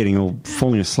feet were getting all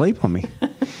falling asleep on me.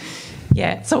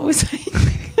 Yeah, so what we're saying.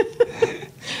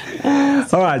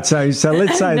 All right, so let's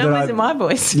say that I'm losing my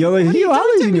voice. You are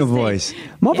losing your voice.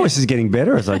 My voice is getting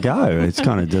better as I go. It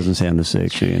kind of doesn't sound as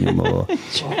sexy anymore.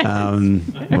 What am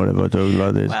I talking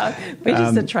about this? Well, we're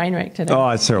just a train wreck today. Oh,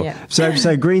 it's all. Yeah.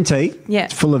 So green tea,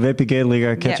 it's full of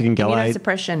epigallocatechin gallate.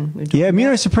 Immunosuppression.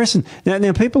 Immunosuppression.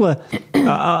 Now people are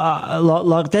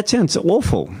like that sounds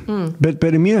awful, but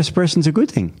immunosuppression's a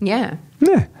good thing. Yeah.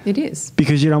 Yeah. It is.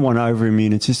 Because you don't want an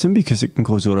over-immune system because it can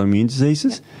cause autoimmune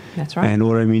diseases. Yeah, that's right. And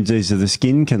autoimmune disease of the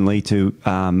skin can lead to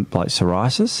like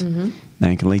psoriasis and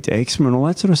can lead to eczema and all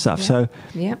that sort of stuff.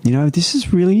 Yeah. So, this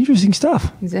is really interesting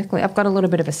stuff. Exactly. I've got a little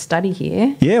bit of a study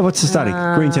here. Yeah, what's the study?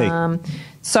 Green tea.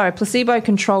 So a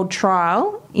placebo-controlled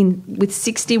trial with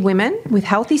 60 women with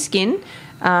healthy skin.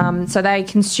 So they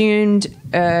consumed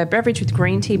a beverage with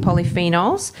green tea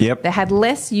polyphenols. Yep. They had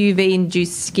less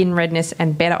UV-induced skin redness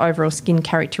and better overall skin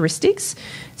characteristics.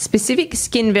 Specific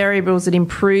skin variables that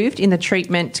improved in the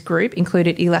treatment group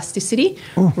included elasticity,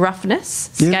 roughness,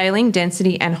 scaling,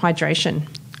 density, and hydration.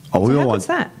 Oh, we all want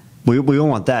that. We all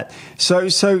want that. So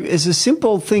as a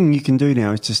simple thing you can do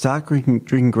now is to start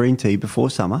drinking green tea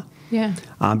before summer. Yeah.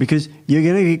 Because you're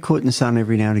going to get caught in the sun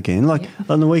every now and again. Like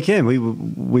on the weekend, we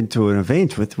went to an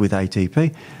event with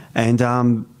ATP, and I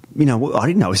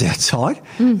didn't know it was outside.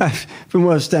 From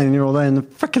where I was standing there all day in the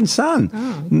frickin' sun.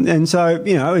 Oh. And so,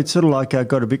 it's sort of like I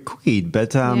got a bit cookied,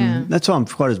 but that's why I'm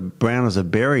quite as brown as a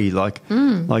berry, like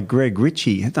Greg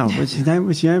Ritchie. No, what's his name?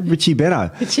 Richie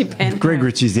Benno. Richie Benno. Greg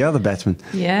Ritchie's the other batsman.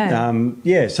 Yeah.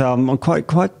 So I'm quite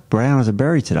brown as a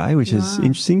berry today, which is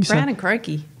interesting. Brown and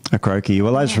croaky. A croaky.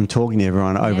 Well, that's from talking to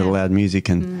everyone over the loud music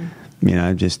and,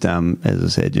 just, as I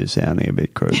said, just sounding a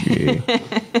bit croaky.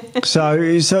 So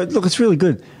look, it's really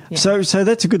good. Yeah. So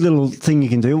that's a good little thing you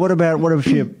can do. What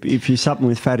if you're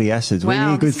supplement with fatty acids?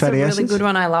 Wow, good fatty acids? This is a really good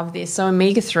one. I love this. So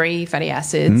omega-3 fatty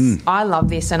acids. I love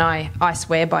this, and I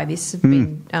swear by this.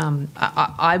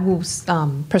 I will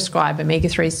prescribe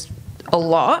omega-3s a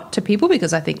lot to people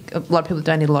because I think a lot of people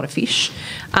don't eat a lot of fish.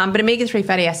 But omega-3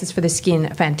 fatty acids for the skin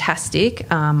are fantastic.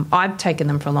 I've taken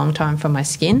them for a long time for my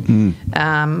skin.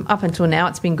 Up until now,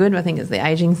 it's been good. I think it's the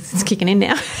aging that's kicking in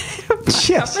now.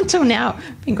 Yes. Up until now,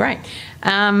 it's been great.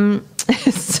 So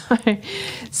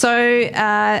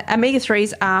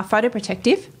omega-3s are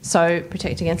photoprotective, so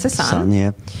protect against the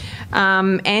sun.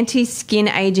 Anti-skin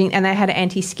aging, and they had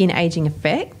anti-skin aging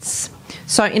effects.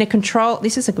 So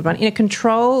this is a good one. In a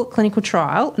control clinical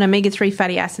trial, an omega-3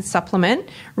 fatty acid supplement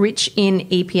rich in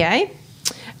EPA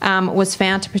was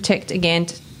found to protect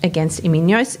against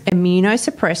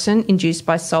immunosuppression induced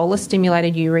by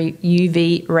solar-stimulated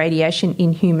UV radiation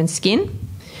in human skin.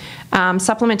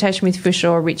 Supplementation with fish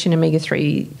oil rich in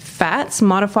omega-3 fats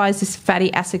modifies this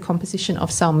fatty acid composition of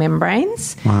cell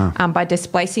membranes by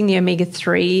displacing the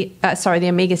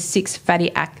omega-6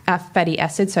 fatty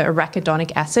acid, so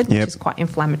arachidonic acid, which is quite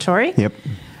inflammatory. Yep.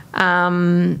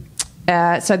 So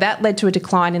that led to a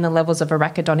decline in the levels of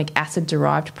arachidonic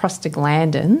acid-derived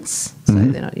prostaglandins. So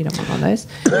you don't want one of those.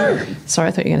 Sorry,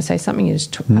 I thought you were going to say something. You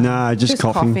just took just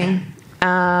coughing.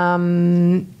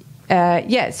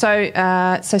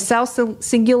 So cell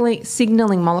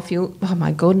signaling molecule. Oh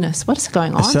my goodness, what is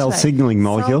going on? Cell signaling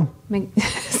molecule.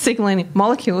 signaling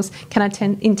molecules can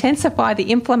intensify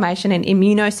the inflammation and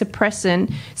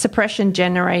immunosuppression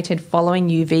generated following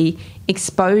UV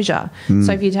exposure.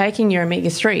 So if you're taking your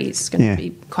omega-3s, it's going to be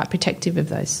quite protective of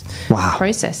those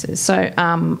processes. So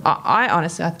I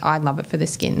honestly, I love it for the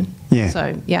skin. Yeah. So,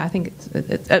 I think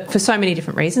it's for so many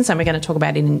different reasons, and we're going to talk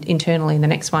about it internally in the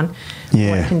next one, what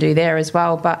it can do there as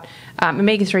well. But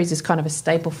omega-3s is kind of a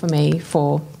staple for me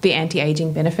for the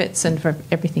anti-aging benefits and for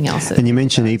everything else. And you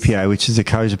mentioned EPA, which is a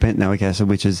coursapentanoic acid,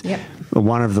 which is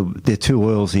one of the two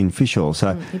oils in fish oil.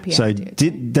 So,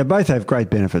 they both have great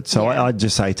benefits. So I'd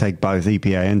just say take both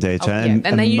EPA and DHA,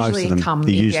 and they usually most of them come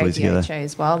usually together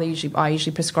as well. I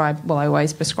usually prescribe. Well, I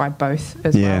always prescribe both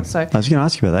as well. So I was going to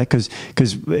ask you about that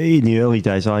because in the early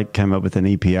days I came up with an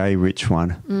EPA-rich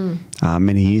one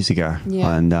many years ago,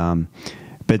 and.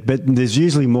 But there's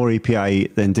usually more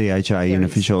EPA than DHA in a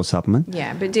fish oil supplement.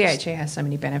 Yeah, but DHA has so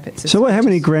many benefits. So how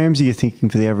many grams are you thinking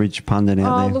for the average pundit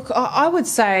out there? Look, I would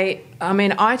say,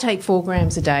 I take 4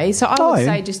 grams a day. So I would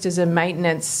say just as a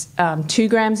maintenance, 2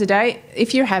 grams a day.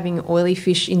 If you're having oily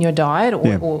fish in your diet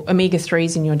or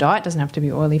omega-3s in your diet, it doesn't have to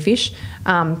be oily fish.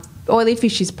 Oily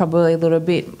fish is probably a little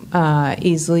bit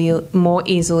more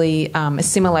easily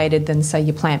assimilated than, say,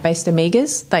 your plant-based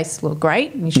omegas. They still look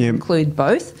great. You should include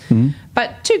both.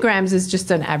 But 2 grams is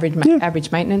just an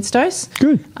average maintenance dose.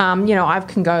 Good. I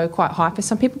can go quite high for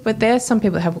some people, but there's some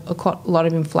people that have a lot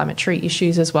of inflammatory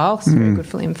issues as well. It's very good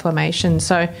for inflammation.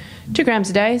 So 2 grams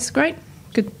a day is great.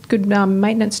 Good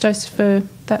maintenance dose for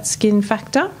that skin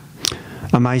factor.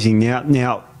 Amazing.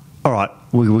 Now, all right,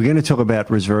 we're going to talk about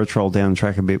resveratrol down the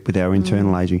track a bit with our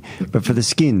internal aging, but for the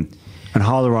skin and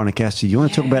hyaluronic acid, you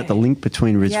want to talk about the link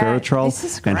between resveratrol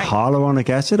and hyaluronic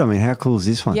acid? I mean, how cool is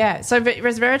this one? Yeah, so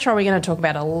resveratrol we're going to talk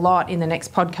about a lot in the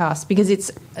next podcast because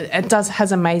it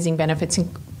has amazing benefits in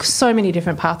so many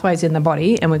different pathways in the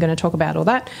body, and we're going to talk about all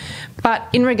that. But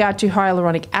in regard to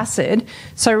hyaluronic acid,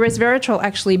 so resveratrol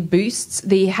actually boosts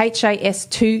the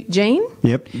HAS2 gene,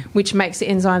 which makes the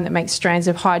enzyme that makes strands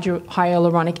of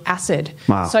hyaluronic acid.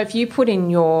 Wow. So if you put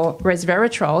in your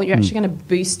resveratrol, you're actually going to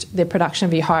boost the production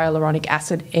of your hyaluronic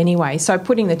acid anyway. So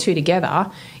putting the two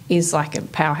together is like a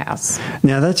powerhouse.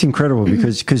 Now, that's incredible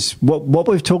because what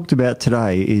we've talked about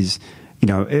today is,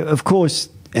 of course,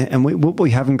 and what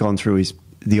we haven't gone through is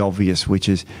the obvious, which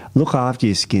is look after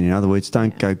your skin. In other words,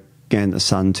 don't go in the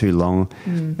sun too long.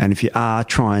 And if you are,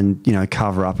 try and,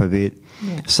 cover up a bit.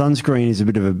 Sunscreen is a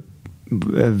bit of a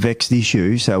vexed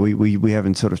issue, so we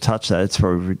haven't sort of touched that. It's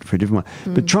for a different one.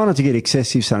 But try not to get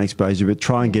excessive sun exposure, but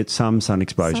try and get some sun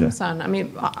exposure. Some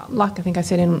sun. Like I think I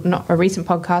said in a recent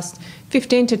podcast,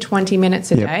 15 to 20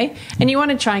 minutes a day. And you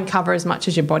want to try and cover as much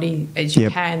as your body as you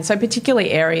can. So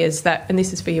particularly areas that, and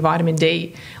this is for your vitamin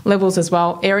D levels as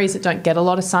well, areas that don't get a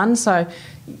lot of sun. So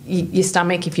your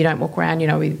stomach, if you don't walk around,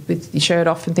 with your shirt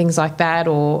off and things like that,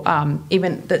 or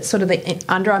even the sort of the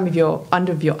underarm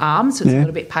of your arms, so it's a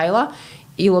little bit paler,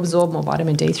 you'll absorb more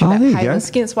vitamin D through that paler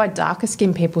skin. That's why darker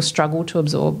skin people struggle to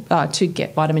absorb, to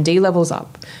get vitamin D levels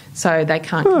up. So they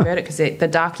can't convert it because the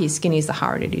darker your skin is, the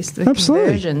harder it is, the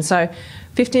conversion. So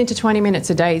 15 to 20 minutes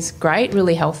a day is great,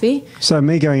 really healthy. So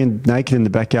me going in naked in the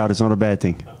backyard is not a bad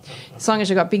thing? As long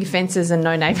as you've got big fences and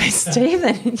no neighbours, Steve,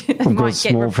 then you might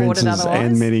get reported otherwise.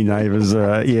 And many neighbours,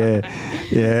 So you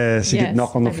get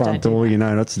knock on the front door,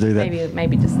 not to do that.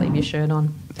 Maybe just leave your shirt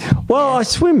on. Well, I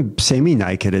swim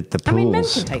semi-naked at the pools. Men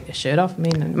can take their shirt off.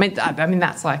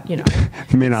 That's like,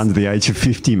 Men under the age of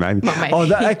 50, maybe. Well, maybe.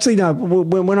 Oh, actually, no.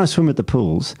 When I swim at the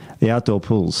pools, the outdoor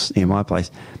pools near my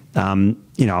place,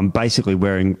 I'm basically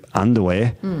wearing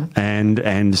underwear,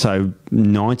 and so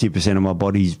 90% of my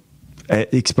body's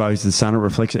exposed to the sun. It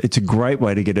reflects it. It's a great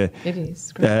way to get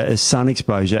a sun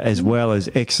exposure as well as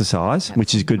exercise,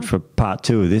 which is good for part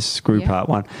 2 of this, part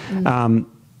 1,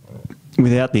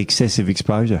 without the excessive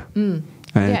exposure. And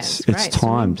it's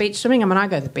timed. Beach swimming. I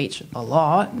go to the beach a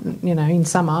lot. In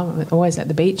summer, I'm always at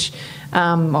the beach.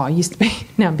 I used to be.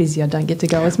 Now I'm busy. I don't get to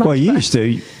go as much. Well, you used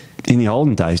to. In the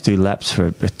olden days, do laps for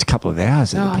a couple of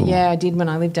hours at the pool. Yeah, I did when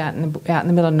I lived out in the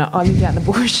middle of I lived out in the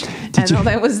bush, all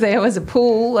there was a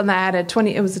pool, and they had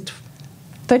it was a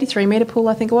 33-metre pool,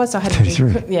 I think it was. So I had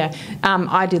 33.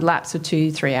 I did laps for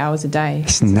 2-3 hours a day.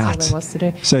 It's nuts. All there was to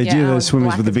do. So do you those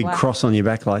swimmers with a big cross on your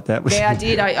back like that? Yeah, I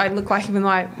did. I looked like when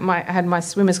I had my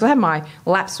swimmers, because I had my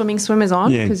lap swimmers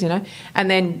on, because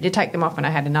and then you take them off, and I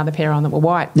had another pair on that were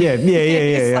white. Yeah.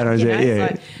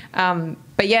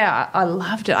 But yeah, I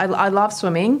loved it. I love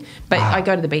swimming, but I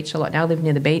go to the beach a lot now. I live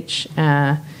near the beach.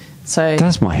 So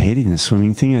that's my head in the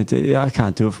swimming thing. I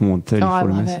can't do it for more than 30, 40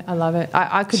 minutes. I love it.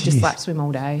 I could just lap swim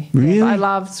all day. Really? Yeah, I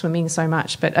love swimming so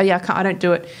much. But I don't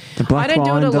do it. I don't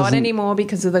do it a lot anymore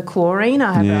because of the chlorine.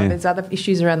 There's other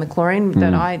issues around the chlorine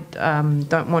that I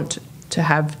don't want to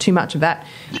have too much of that.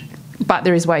 But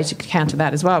there is ways to counter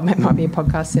that as well. It might be a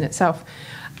podcast in itself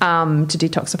to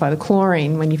detoxify the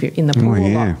chlorine when you're in the pool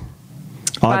a lot.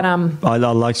 But, I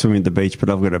like swimming at the beach, but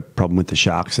I've got a problem with the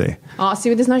sharks there. Oh,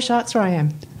 see, there's no sharks where I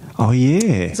am. Oh,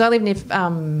 yeah. So I live near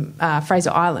Fraser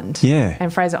Island. Yeah.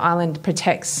 And Fraser Island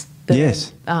protects the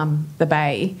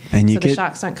bay. And so the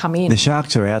sharks don't come in. The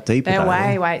sharks are out deeper.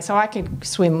 They're way. So I could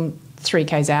swim 3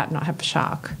 k's out and not have a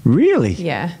shark. Really?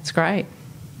 Yeah, it's great.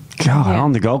 God,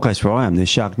 on the Gold Coast where I am, there's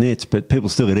shark nets, but people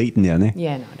still get eaten down there.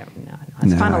 Yeah, no, I don't know.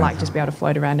 It's kind of like just be able to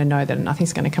float around and know that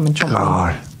nothing's going to come and chomp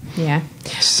God. Yeah.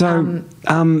 So,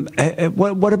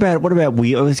 what about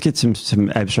we? Let's get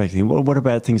some abstract thing. What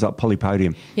about things like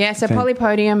polypodium? Yeah. So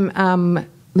polypodium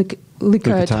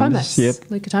leucotomus. Yep.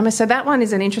 Leucotomus. So that one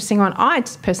is an interesting one. I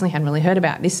personally hadn't really heard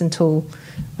about this until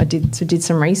I did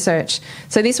some research.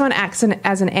 So this one acts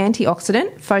as an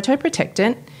antioxidant,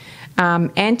 photoprotectant,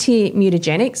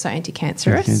 anti-mutagenic, so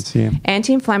anti-cancerous,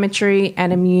 anti-inflammatory,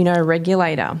 and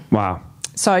immunoregulator. Wow.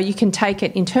 So you can take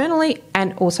it internally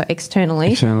and also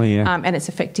externally. And it's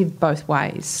effective both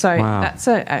ways. So that's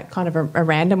a kind of a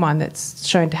random one that's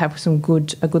shown to have a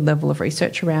good level of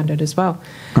research around it as well.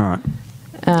 All right.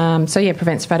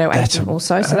 Prevents photoaging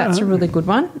also. So that's a really good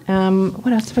one.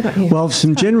 What else have I got here? Well,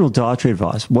 some general dietary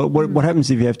advice. What happens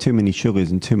if you have too many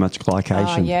sugars and too much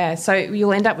glycation? So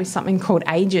you'll end up with something called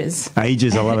AGEs.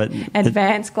 AGEs, I love it.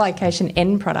 Advanced glycation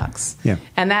end products. Yeah.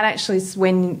 And that actually is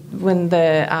when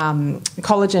the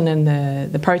collagen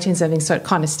and the proteins and everything sort of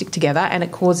kind of stick together, and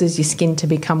it causes your skin to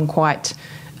become quite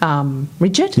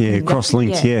rigid. Yeah,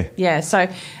 cross-linked, Yeah, so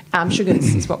sugar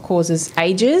is what causes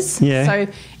ages. Yeah. So,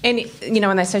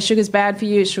 when they say sugar's bad for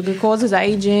you, sugar causes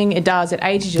aging. It does. It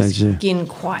ages your skin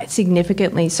quite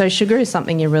significantly. So sugar is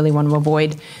something you really want to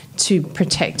avoid to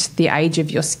protect the age of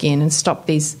your skin and stop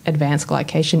these advanced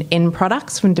glycation end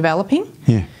products from developing.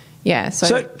 Yeah. Yeah.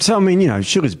 So I mean,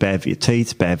 sugar's bad for your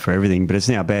teeth, bad for everything, but it's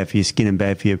now bad for your skin and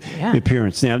bad for your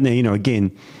appearance. Now,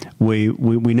 again, we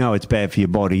know it's bad for your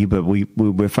body, but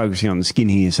we're focusing on the skin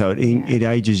here, so it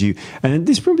ages you. And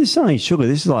this is something sugar.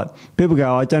 This is like people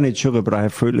go, I don't eat sugar, but I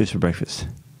have Fruit Loops for breakfast.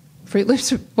 Fruit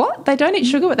Loops? What? They don't eat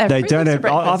sugar, but they don't have.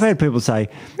 I've had people say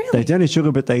they don't eat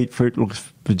sugar, but they eat Fruit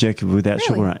Loops projected without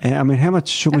sugar in it. I mean, how much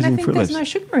sugar is in Fruit Loops? There's no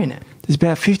sugar in it. There's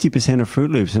about 50% of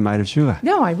Fruit Loops are made of sugar.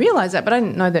 No, I realise that, but I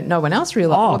didn't know that no one else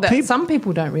realised. Some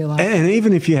people don't realise. And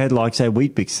even if you had, like, say,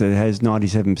 Wheat Bix that has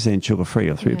 97% sugar-free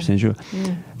or 3% sugar,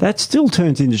 that still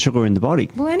turns into sugar in the body.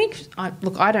 Well,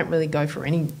 I don't really go for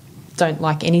don't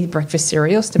like any breakfast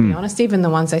cereals, to be honest, even the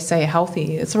ones they say are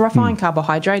healthy. It's a refined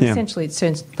carbohydrate. Essentially, it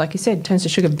turns, like you said, turns to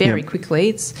sugar very quickly.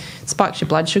 It spikes your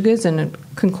blood sugars and it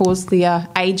can cause the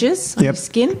ages on your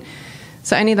skin.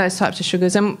 So any of those types of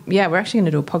sugars. And, we're actually going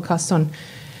to do a podcast on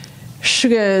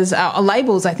sugars,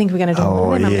 labels. I think we're going to do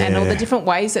all of them and all the different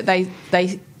ways that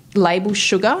they label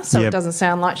sugar so it doesn't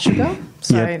sound like sugar.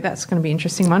 So that's going to be an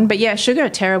interesting one. But, sugar are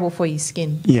terrible for your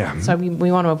skin. Yeah. So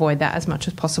we want to avoid that as much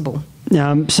as possible.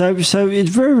 So it's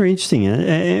very, very interesting.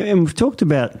 And we've talked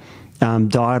about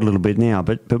diet a little bit now,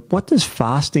 but what does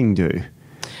fasting do?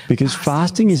 Because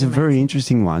fasting is a very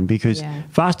interesting one because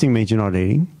fasting means you're not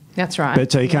eating. That's right. But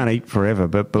so you can't eat forever.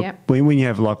 But when you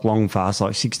have like long fasts,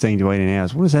 like 16 to 18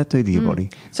 hours, what does that do to your body?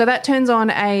 So that turns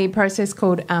on a process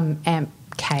called AMPK.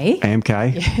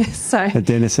 AMPK. Yes. So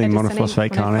adenosine monophosphate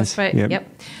kinase. Yep.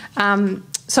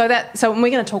 So we're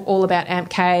going to talk all about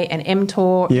AMPK and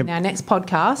mTOR in our next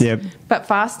podcast. Yep. But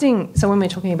fasting, so when we're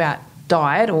talking about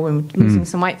diet or when we're losing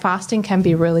some weight, fasting can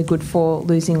be really good for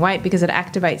losing weight because it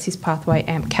activates this pathway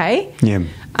AMPK. Yeah.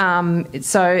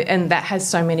 And that has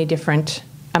so many different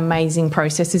amazing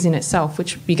processes in itself,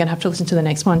 which you're going to have to listen to the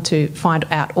next one to find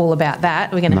out all about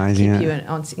that. We're going to keep you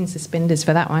in suspenders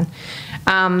for that one.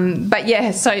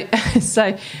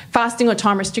 So fasting or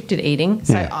time-restricted eating.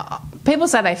 So people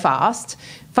say they fast.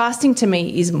 Fasting to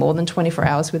me is more than 24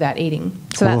 hours without eating.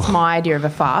 So that's my idea of a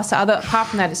fast. Apart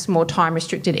from that, it's more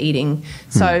time-restricted eating.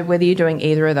 So whether you're doing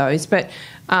either of those. But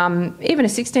even a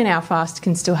 16-hour fast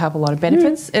can still have a lot of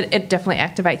benefits. It definitely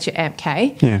activates your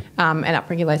AMPK and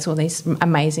upregulates all these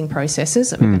amazing processes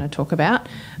that we're going to talk about.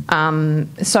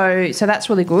 So that's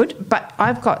really good. But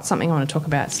I've got something I want to talk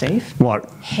about, Steve. What?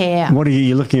 Hair. What are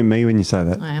you're looking at me when you say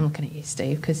that? I am looking at you,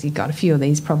 Steve, because you've got a few of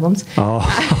these problems. Oh,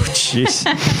 jeez.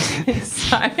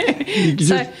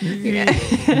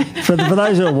 For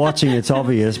those who are watching, it's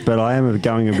obvious, but I am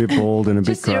going a bit bald and a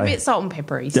bit grey. You're a bit salt and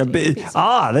peppery.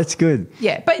 That's good.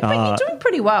 Yeah, but you're doing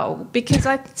pretty well because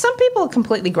some people are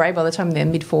completely grey by the time they're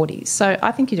mid-40s. So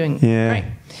I think you're doing great.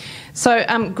 So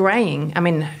greying, I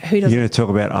mean, who doesn't... You're going to talk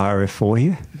about IRF4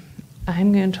 here?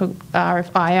 I'm going to talk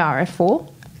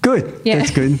IRF4. Good. Yeah.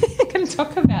 That's good. I'm going to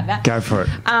talk about that. Go for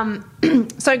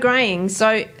it. So greying,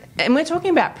 and we're talking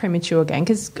about premature greying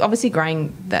because obviously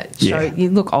greying you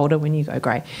look older when you go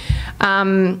grey.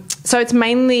 So it's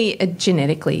mainly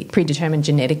predetermined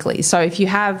genetically. So if you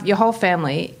have your whole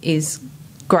family is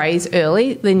greys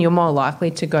early, then you're more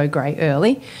likely to go grey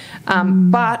early.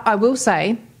 But I will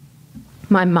say,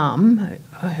 my mum,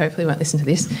 who hopefully won't listen to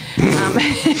this,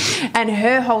 and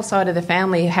her whole side of the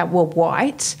family were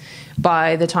white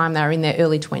by the time they were in their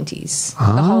early 20s,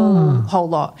 the whole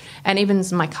lot. And even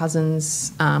my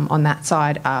cousins on that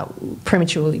side are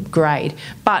prematurely greyed.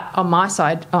 But on my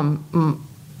side,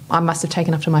 I must have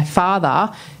taken after my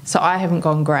father, so I haven't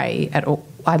gone grey at all.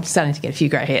 I'm starting to get a few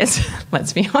grey hairs,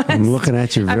 let's be honest. I'm looking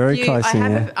at you very closely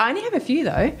now. I only have a few,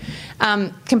 though,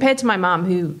 compared to my mum,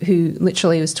 who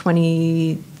literally was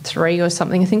 23 or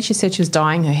something. I think she said she was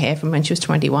dyeing her hair from when she was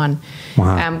 21.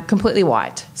 Wow. Completely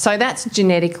white. So that's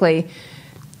genetically,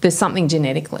 there's something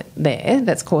genetically there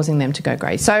that's causing them to go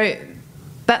grey. So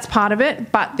that's part of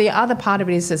it, but the other part of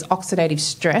it is there's oxidative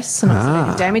stress and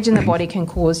oxidative damage in the body can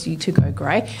cause you to go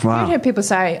grey. Wow. You've heard people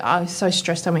say, I was so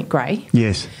stressed I went grey.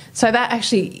 Yes. So that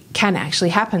can actually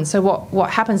happen. So what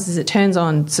happens is it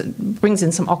brings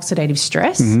in some oxidative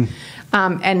stress,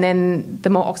 and then the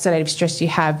more oxidative stress you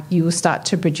have, you will start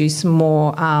to produce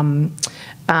more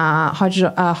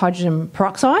hydrogen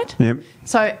peroxide. Yep.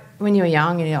 So when you were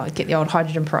young, get the old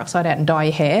hydrogen peroxide out and dye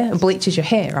your hair. It bleaches your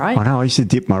hair, right? I know. I used to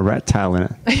dip my rat tail in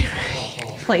it.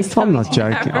 Please tell I'm me not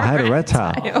joking. I had a rat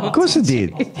tail. Of course I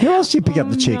did. Who else do you pick up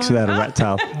the chicks without a rat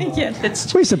tail? Yeah, that's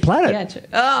true. We used to plait it.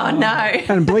 Yeah, oh, no.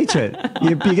 And bleach it.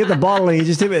 You get the bottle and you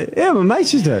just dip it. Yeah, my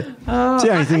mates used to. It's the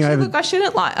only thing I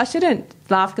shouldn't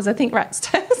laugh because I think rats'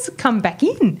 tails come back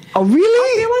in. Oh, really?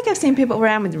 I feel like I've seen people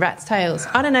around with rats' tails.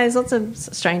 I don't know. There's lots of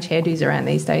strange hairdos around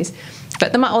these days.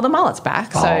 But the mullet's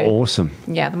back. So, awesome.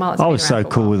 Yeah, the mullet's I was so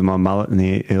cool with my mullet in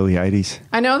the early 80s.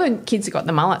 I know the kids have got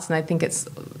the mullets and they think it's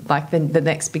like the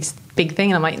next big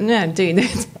thing. And I'm like, no, dude,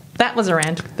 that was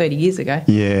around 30 years ago.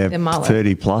 Yeah,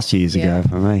 30 plus years ago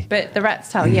for me. But the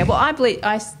rat's tail, well, I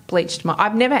bleached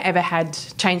I've never ever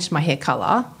changed my hair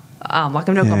colour. I've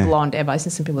never gone blonde ever. I've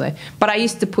seen some people there. But I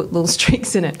used to put little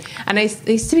streaks in it. And there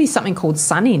used to be something called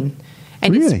sun-in.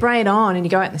 And you spray it on and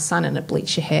you go out in the sun and it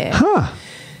bleaches your hair. Huh.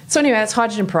 So anyway, that's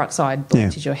hydrogen peroxide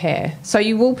bleaches your hair. So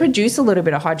you will produce a little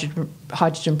bit of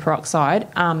hydrogen peroxide,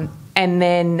 and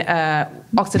then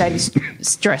oxidative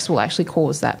stress will actually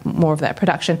cause more of that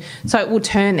production. So it will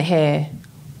turn the hair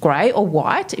grey or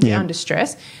white if you're under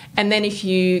stress. And then if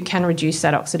you can reduce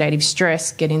that oxidative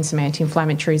stress, get in some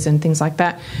anti-inflammatories and things like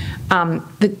that,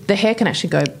 the hair can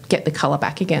actually get the colour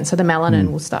back again. So the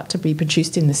melanin will start to be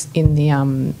produced in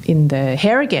the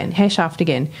hair shaft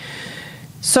again.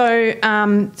 So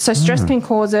stress can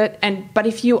cause it, but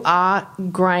if you are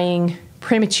greying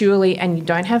prematurely and you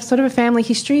don't have sort of a family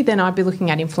history, then I'd be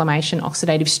looking at inflammation,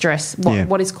 oxidative stress,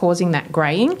 what is causing that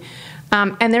greying.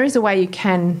 And there is a way you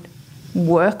can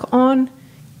work on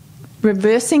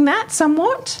reversing that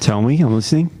somewhat. Tell me, I'm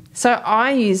listening. So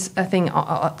I use something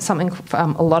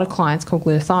a lot of clients call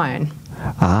glutathione.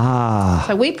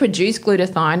 So we produce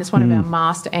glutathione. It's one of our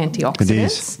master antioxidants. It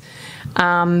is.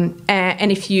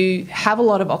 And if you have a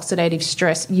lot of oxidative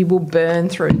stress, you will burn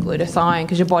through glutathione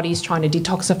because your body is trying to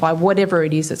detoxify whatever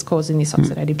it is that's causing this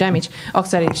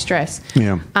oxidative stress.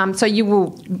 Yeah. So you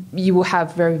will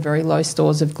have very, very low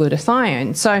stores of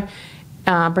glutathione. So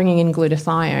bringing in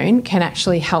glutathione can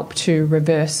actually help to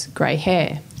reverse grey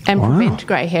hair and prevent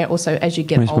grey hair also as you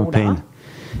get older. My pen?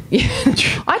 Yeah,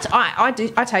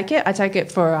 I take it. I take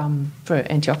it for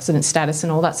antioxidant status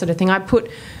and all that sort of thing. I put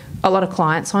a lot of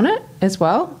clients on it as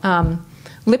well.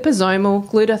 Liposomal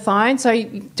glutathione, so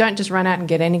you don't just run out and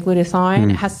get any glutathione.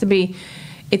 It has to be.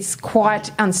 It's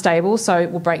quite unstable, so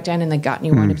it will break down in the gut and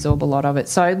you won't absorb a lot of it.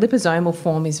 So liposomal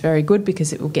form is very good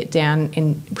because it will get down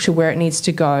to where it needs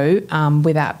to go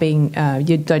without being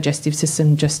your digestive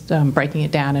system just breaking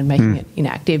it down and making it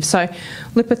inactive. So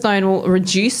liposomal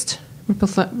reduced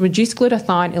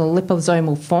glutathione in a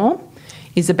liposomal form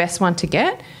is the best one to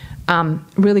get.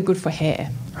 Really good for hair.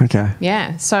 Okay.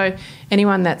 Yeah. So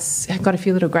anyone that's got a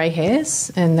few little grey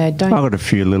hairs and they don't... I've got a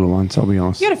few little ones, I'll be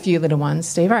honest. You got a few little ones,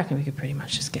 Steve. I reckon we could pretty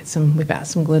much just whip out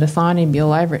some glutathione and be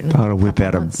all over it. I've got to whip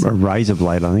out a razor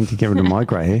blade, I think, to get rid of my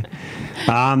grey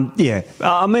hair. Yeah.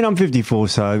 I mean, I'm 54,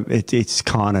 so it's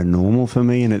kind of normal for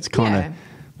me, and it's kind of...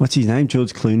 What's his name?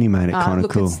 George Clooney made it kind of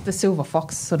cool. It's the silver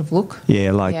fox sort of look.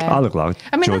 Yeah, I look like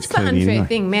George that's Clooney. The unfair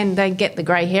thing. Men, they get the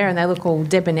grey hair and they look all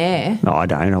debonair. No, I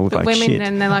don't. I look like women, shit.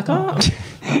 And they're like, oh.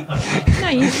 No,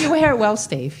 you wear it well,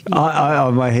 Steve.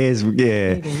 My hair's,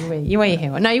 yeah. You wear your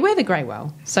hair well. No, you wear the grey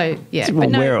well. So, yeah.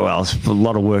 Wear it well. It's a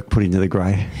lot of work put into the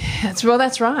grey. That's right.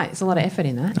 There's a lot of effort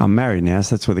in that. I'm married now,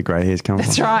 so that's where the grey hair's come from.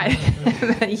 That's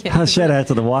right. Shout out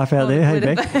to the wife out there. Hey,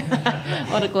 Beck.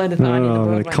 A lot of glutathione in the world. I'm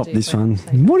going to cop this one.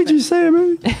 What did you say,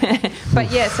 man?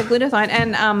 But, yeah, so glutathione.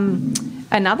 And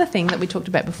another thing that we talked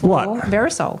about before, what?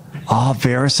 Verisol. Oh,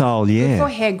 Verisol, yeah. Good for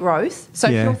hair growth. So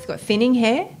if you've got thinning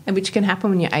hair, which can happen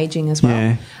when you're ageing as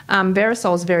well,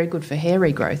 Verisol is very good for hair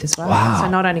regrowth as well. Wow. So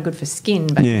not only good for skin,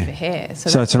 but good for hair.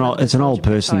 So it's an old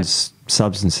person's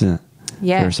substance, isn't it?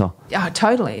 Yeah. Verisol. Oh,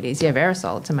 totally it is. Yeah,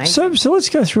 Verisol. It's amazing. So let's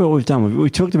go through what we've done. We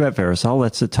talked about Verisol.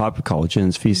 That's a type of collagen.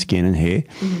 It's for your skin and hair.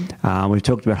 Mm-hmm. We've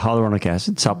talked about hyaluronic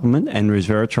acid supplement and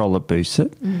resveratrol that boosts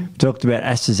it. Mm-hmm. We talked about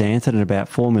astaxanthin at about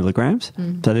 4 milligrams.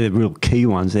 Mm-hmm. So they're the real key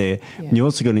ones there. Yeah. And you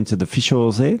also got into the fish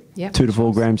oils there, 2 to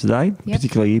 4 grams a day,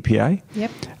 particularly EPA.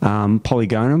 Yep.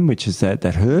 Polygonum, which is that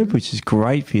herb, which is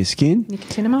great for your skin.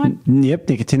 Nicotinamide. Yep,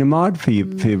 nicotinamide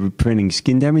for preventing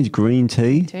skin damage. Green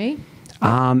tea.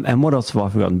 And what else have I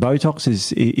forgotten? Botox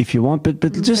is if you want, but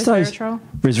just resveratrol.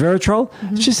 Resveratrol.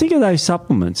 Mm-hmm. Just think of those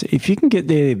supplements. If you can get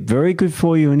there, very good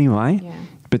for you anyway. Yeah.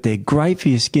 But they're great for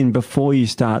your skin before you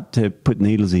start to put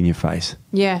needles in your face.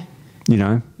 Yeah. You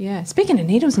know. Yeah. Speaking of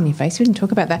needles in your face, we didn't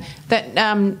talk about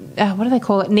that. What do they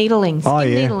call it? Needling.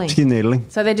 Skin needling.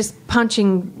 So they're just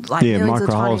punching millions of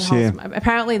tiny holes. Yeah.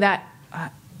 Apparently that.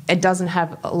 It doesn't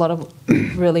have a lot of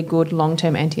really good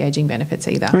long-term anti-aging benefits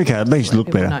either. Okay, at least look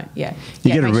better. Know. Yeah.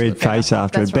 You get a red face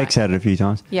after it. Beck's had it a few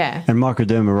times. Yeah. And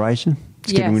microdermabrasion.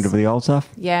 Just getting rid of the old stuff.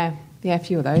 Yeah. Yeah, a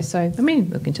few of those. So, I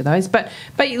mean, look into those. But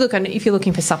you look, and if you're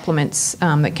looking for supplements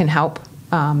that can help,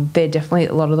 they're definitely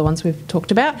a lot of the ones we've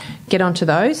talked about. Get onto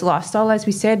those. Lifestyle, as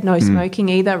we said, no smoking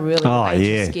either. Really age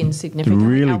your skin significantly.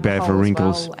 Really bad for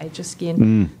wrinkles. Age your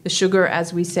skin. The sugar,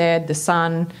 as we said, the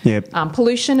sun. Yep.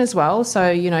 Pollution as well. So,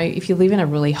 if you live in a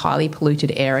really highly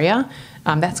polluted area,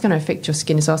 that's going to affect your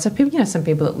skin as well. So people, some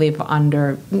people that live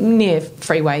near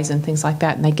freeways and things like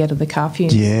that, and they get the car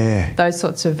fumes. Yeah. Those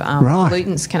sorts of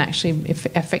pollutants can actually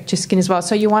affect your skin as well.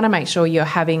 So you want to make sure you're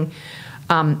having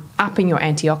upping your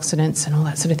antioxidants and all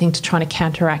that sort of thing to try to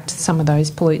counteract some of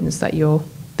those pollutants that you're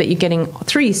getting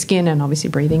through your skin and obviously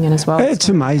breathing in as well. It's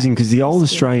amazing because the old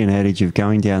Australian adage of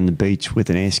going down the beach with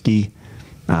an esky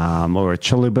or a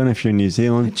chulibin if you're in New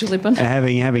Zealand,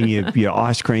 having your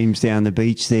ice creams down the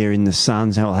beach there in the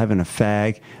sun, having a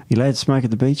fag. Are you allowed to smoke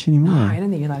at the beach anymore? No, I don't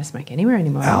think you're allowed to smoke anywhere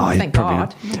anymore. Oh, thank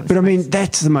God. But I mean,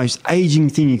 that's the most aging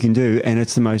thing you can do, and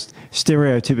it's the most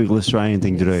stereotypical Australian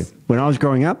thing to do. When I was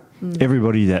growing up,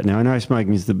 everybody did that. Now, I know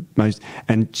smoking is the most,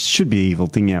 and should be an evil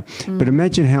thing now, but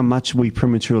imagine how much we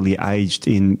prematurely aged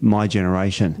in my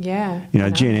generation. Yeah.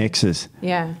 Gen Xers.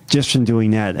 Yeah. Just from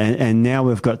doing that. And now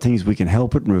we've got things we can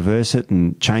help it and reverse it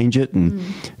and change it and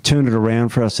turn it around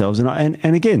for ourselves.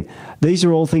 And again, these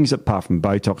are all things, apart from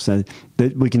Botox,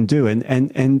 that we can do. And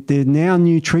there are now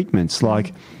new treatments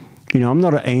like... I'm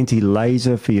not an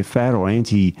anti-laser for your fat or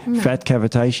anti-fat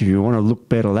cavitation. If you want to look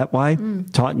better that way,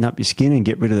 tighten up your skin and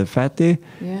get rid of the fat there,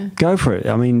 go for it.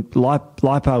 I mean,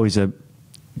 lipo is a,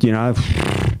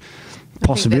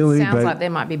 possibility. It sounds like there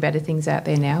might be better things out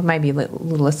there now, maybe a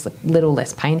little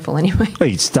less painful anyway. Well,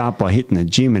 you'd start by hitting the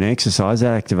gym and exercise.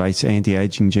 That activates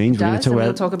anti-aging genes.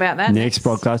 We'll talk about that next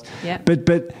podcast. Yep.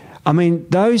 But I mean,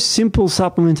 those simple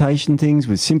supplementation things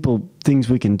with simple things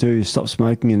we can do to stop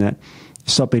smoking and that,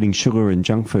 stop eating sugar and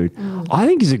junk food, I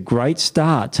think is a great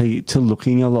start to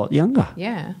looking a lot younger.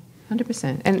 Yeah,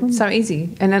 100%. And so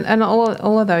easy. And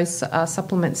all of those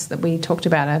supplements that we talked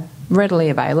about are readily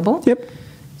available. Yep.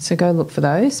 So go look for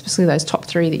those, especially those top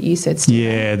three that you said, Steve.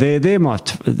 Yeah, they're the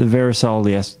Verisol,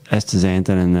 the astaxanthin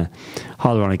and the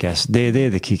hyaluronic acid. They're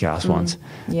the kick-ass ones.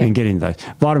 Yeah. And get into those.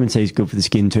 Vitamin C is good for the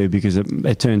skin too because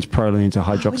it turns proline into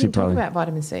hydroxyproline. We didn't talk about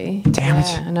vitamin C. Damn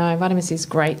it. I know. Vitamin C is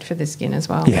great for the skin as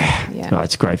well. Yeah. Oh,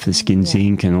 it's great for the skin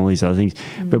zinc and all these other things.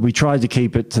 But we tried to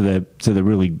keep it to the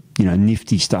really,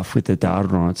 nifty stuff with the data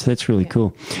on it. So that's really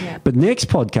cool. Yeah. But next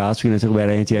podcast, we're going to talk about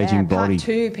anti-aging body. Part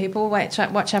 2, people watch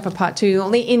out for part 2. All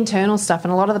the internal stuff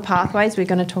and a lot of the pathways we're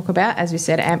going to talk about, as we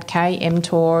said, AMPK,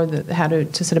 mTOR, how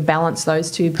to sort of balance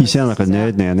those two. You sound like a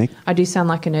nerd now, Nick. I do sound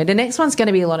like a nerd. The next one's going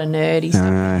to be a lot of nerdy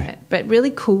stuff, but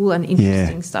really cool and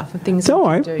interesting stuff and things. Don't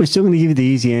worry, we're still going to give you the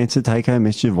easy answer, take-home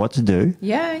message of what to do.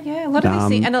 Yeah. A lot of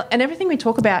these things, and everything we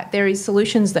talk about, there is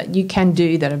solutions that you can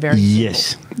do that are very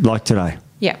simple. Like today.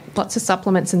 Yeah, lots of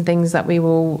supplements and things that we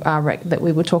will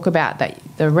talk about that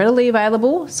they're readily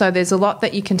available. So there's a lot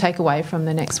that you can take away from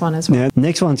the next one as well. Now, the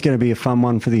next one's going to be a fun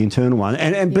one for the internal one,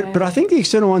 but I think the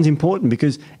external one's important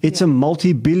because it's a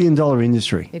multi-billion-dollar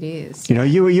industry. It is.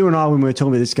 You and I, when we were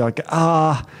talking about this, go,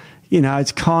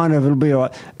 it's kind of, it'll be all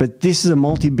right. But this is a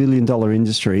multi-billion-dollar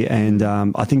industry, and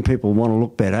I think people want to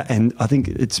look better, and I think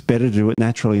it's better to do it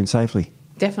naturally and safely.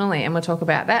 Definitely, and we'll talk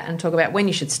about that and talk about when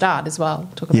you should start as well.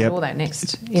 Talk about all that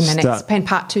next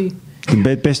part 2.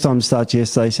 The best time to start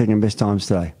yesterday, second best time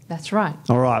today. That's right.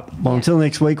 All right. Well, until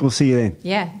next week, we'll see you then.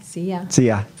 Yeah, see ya. See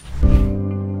ya.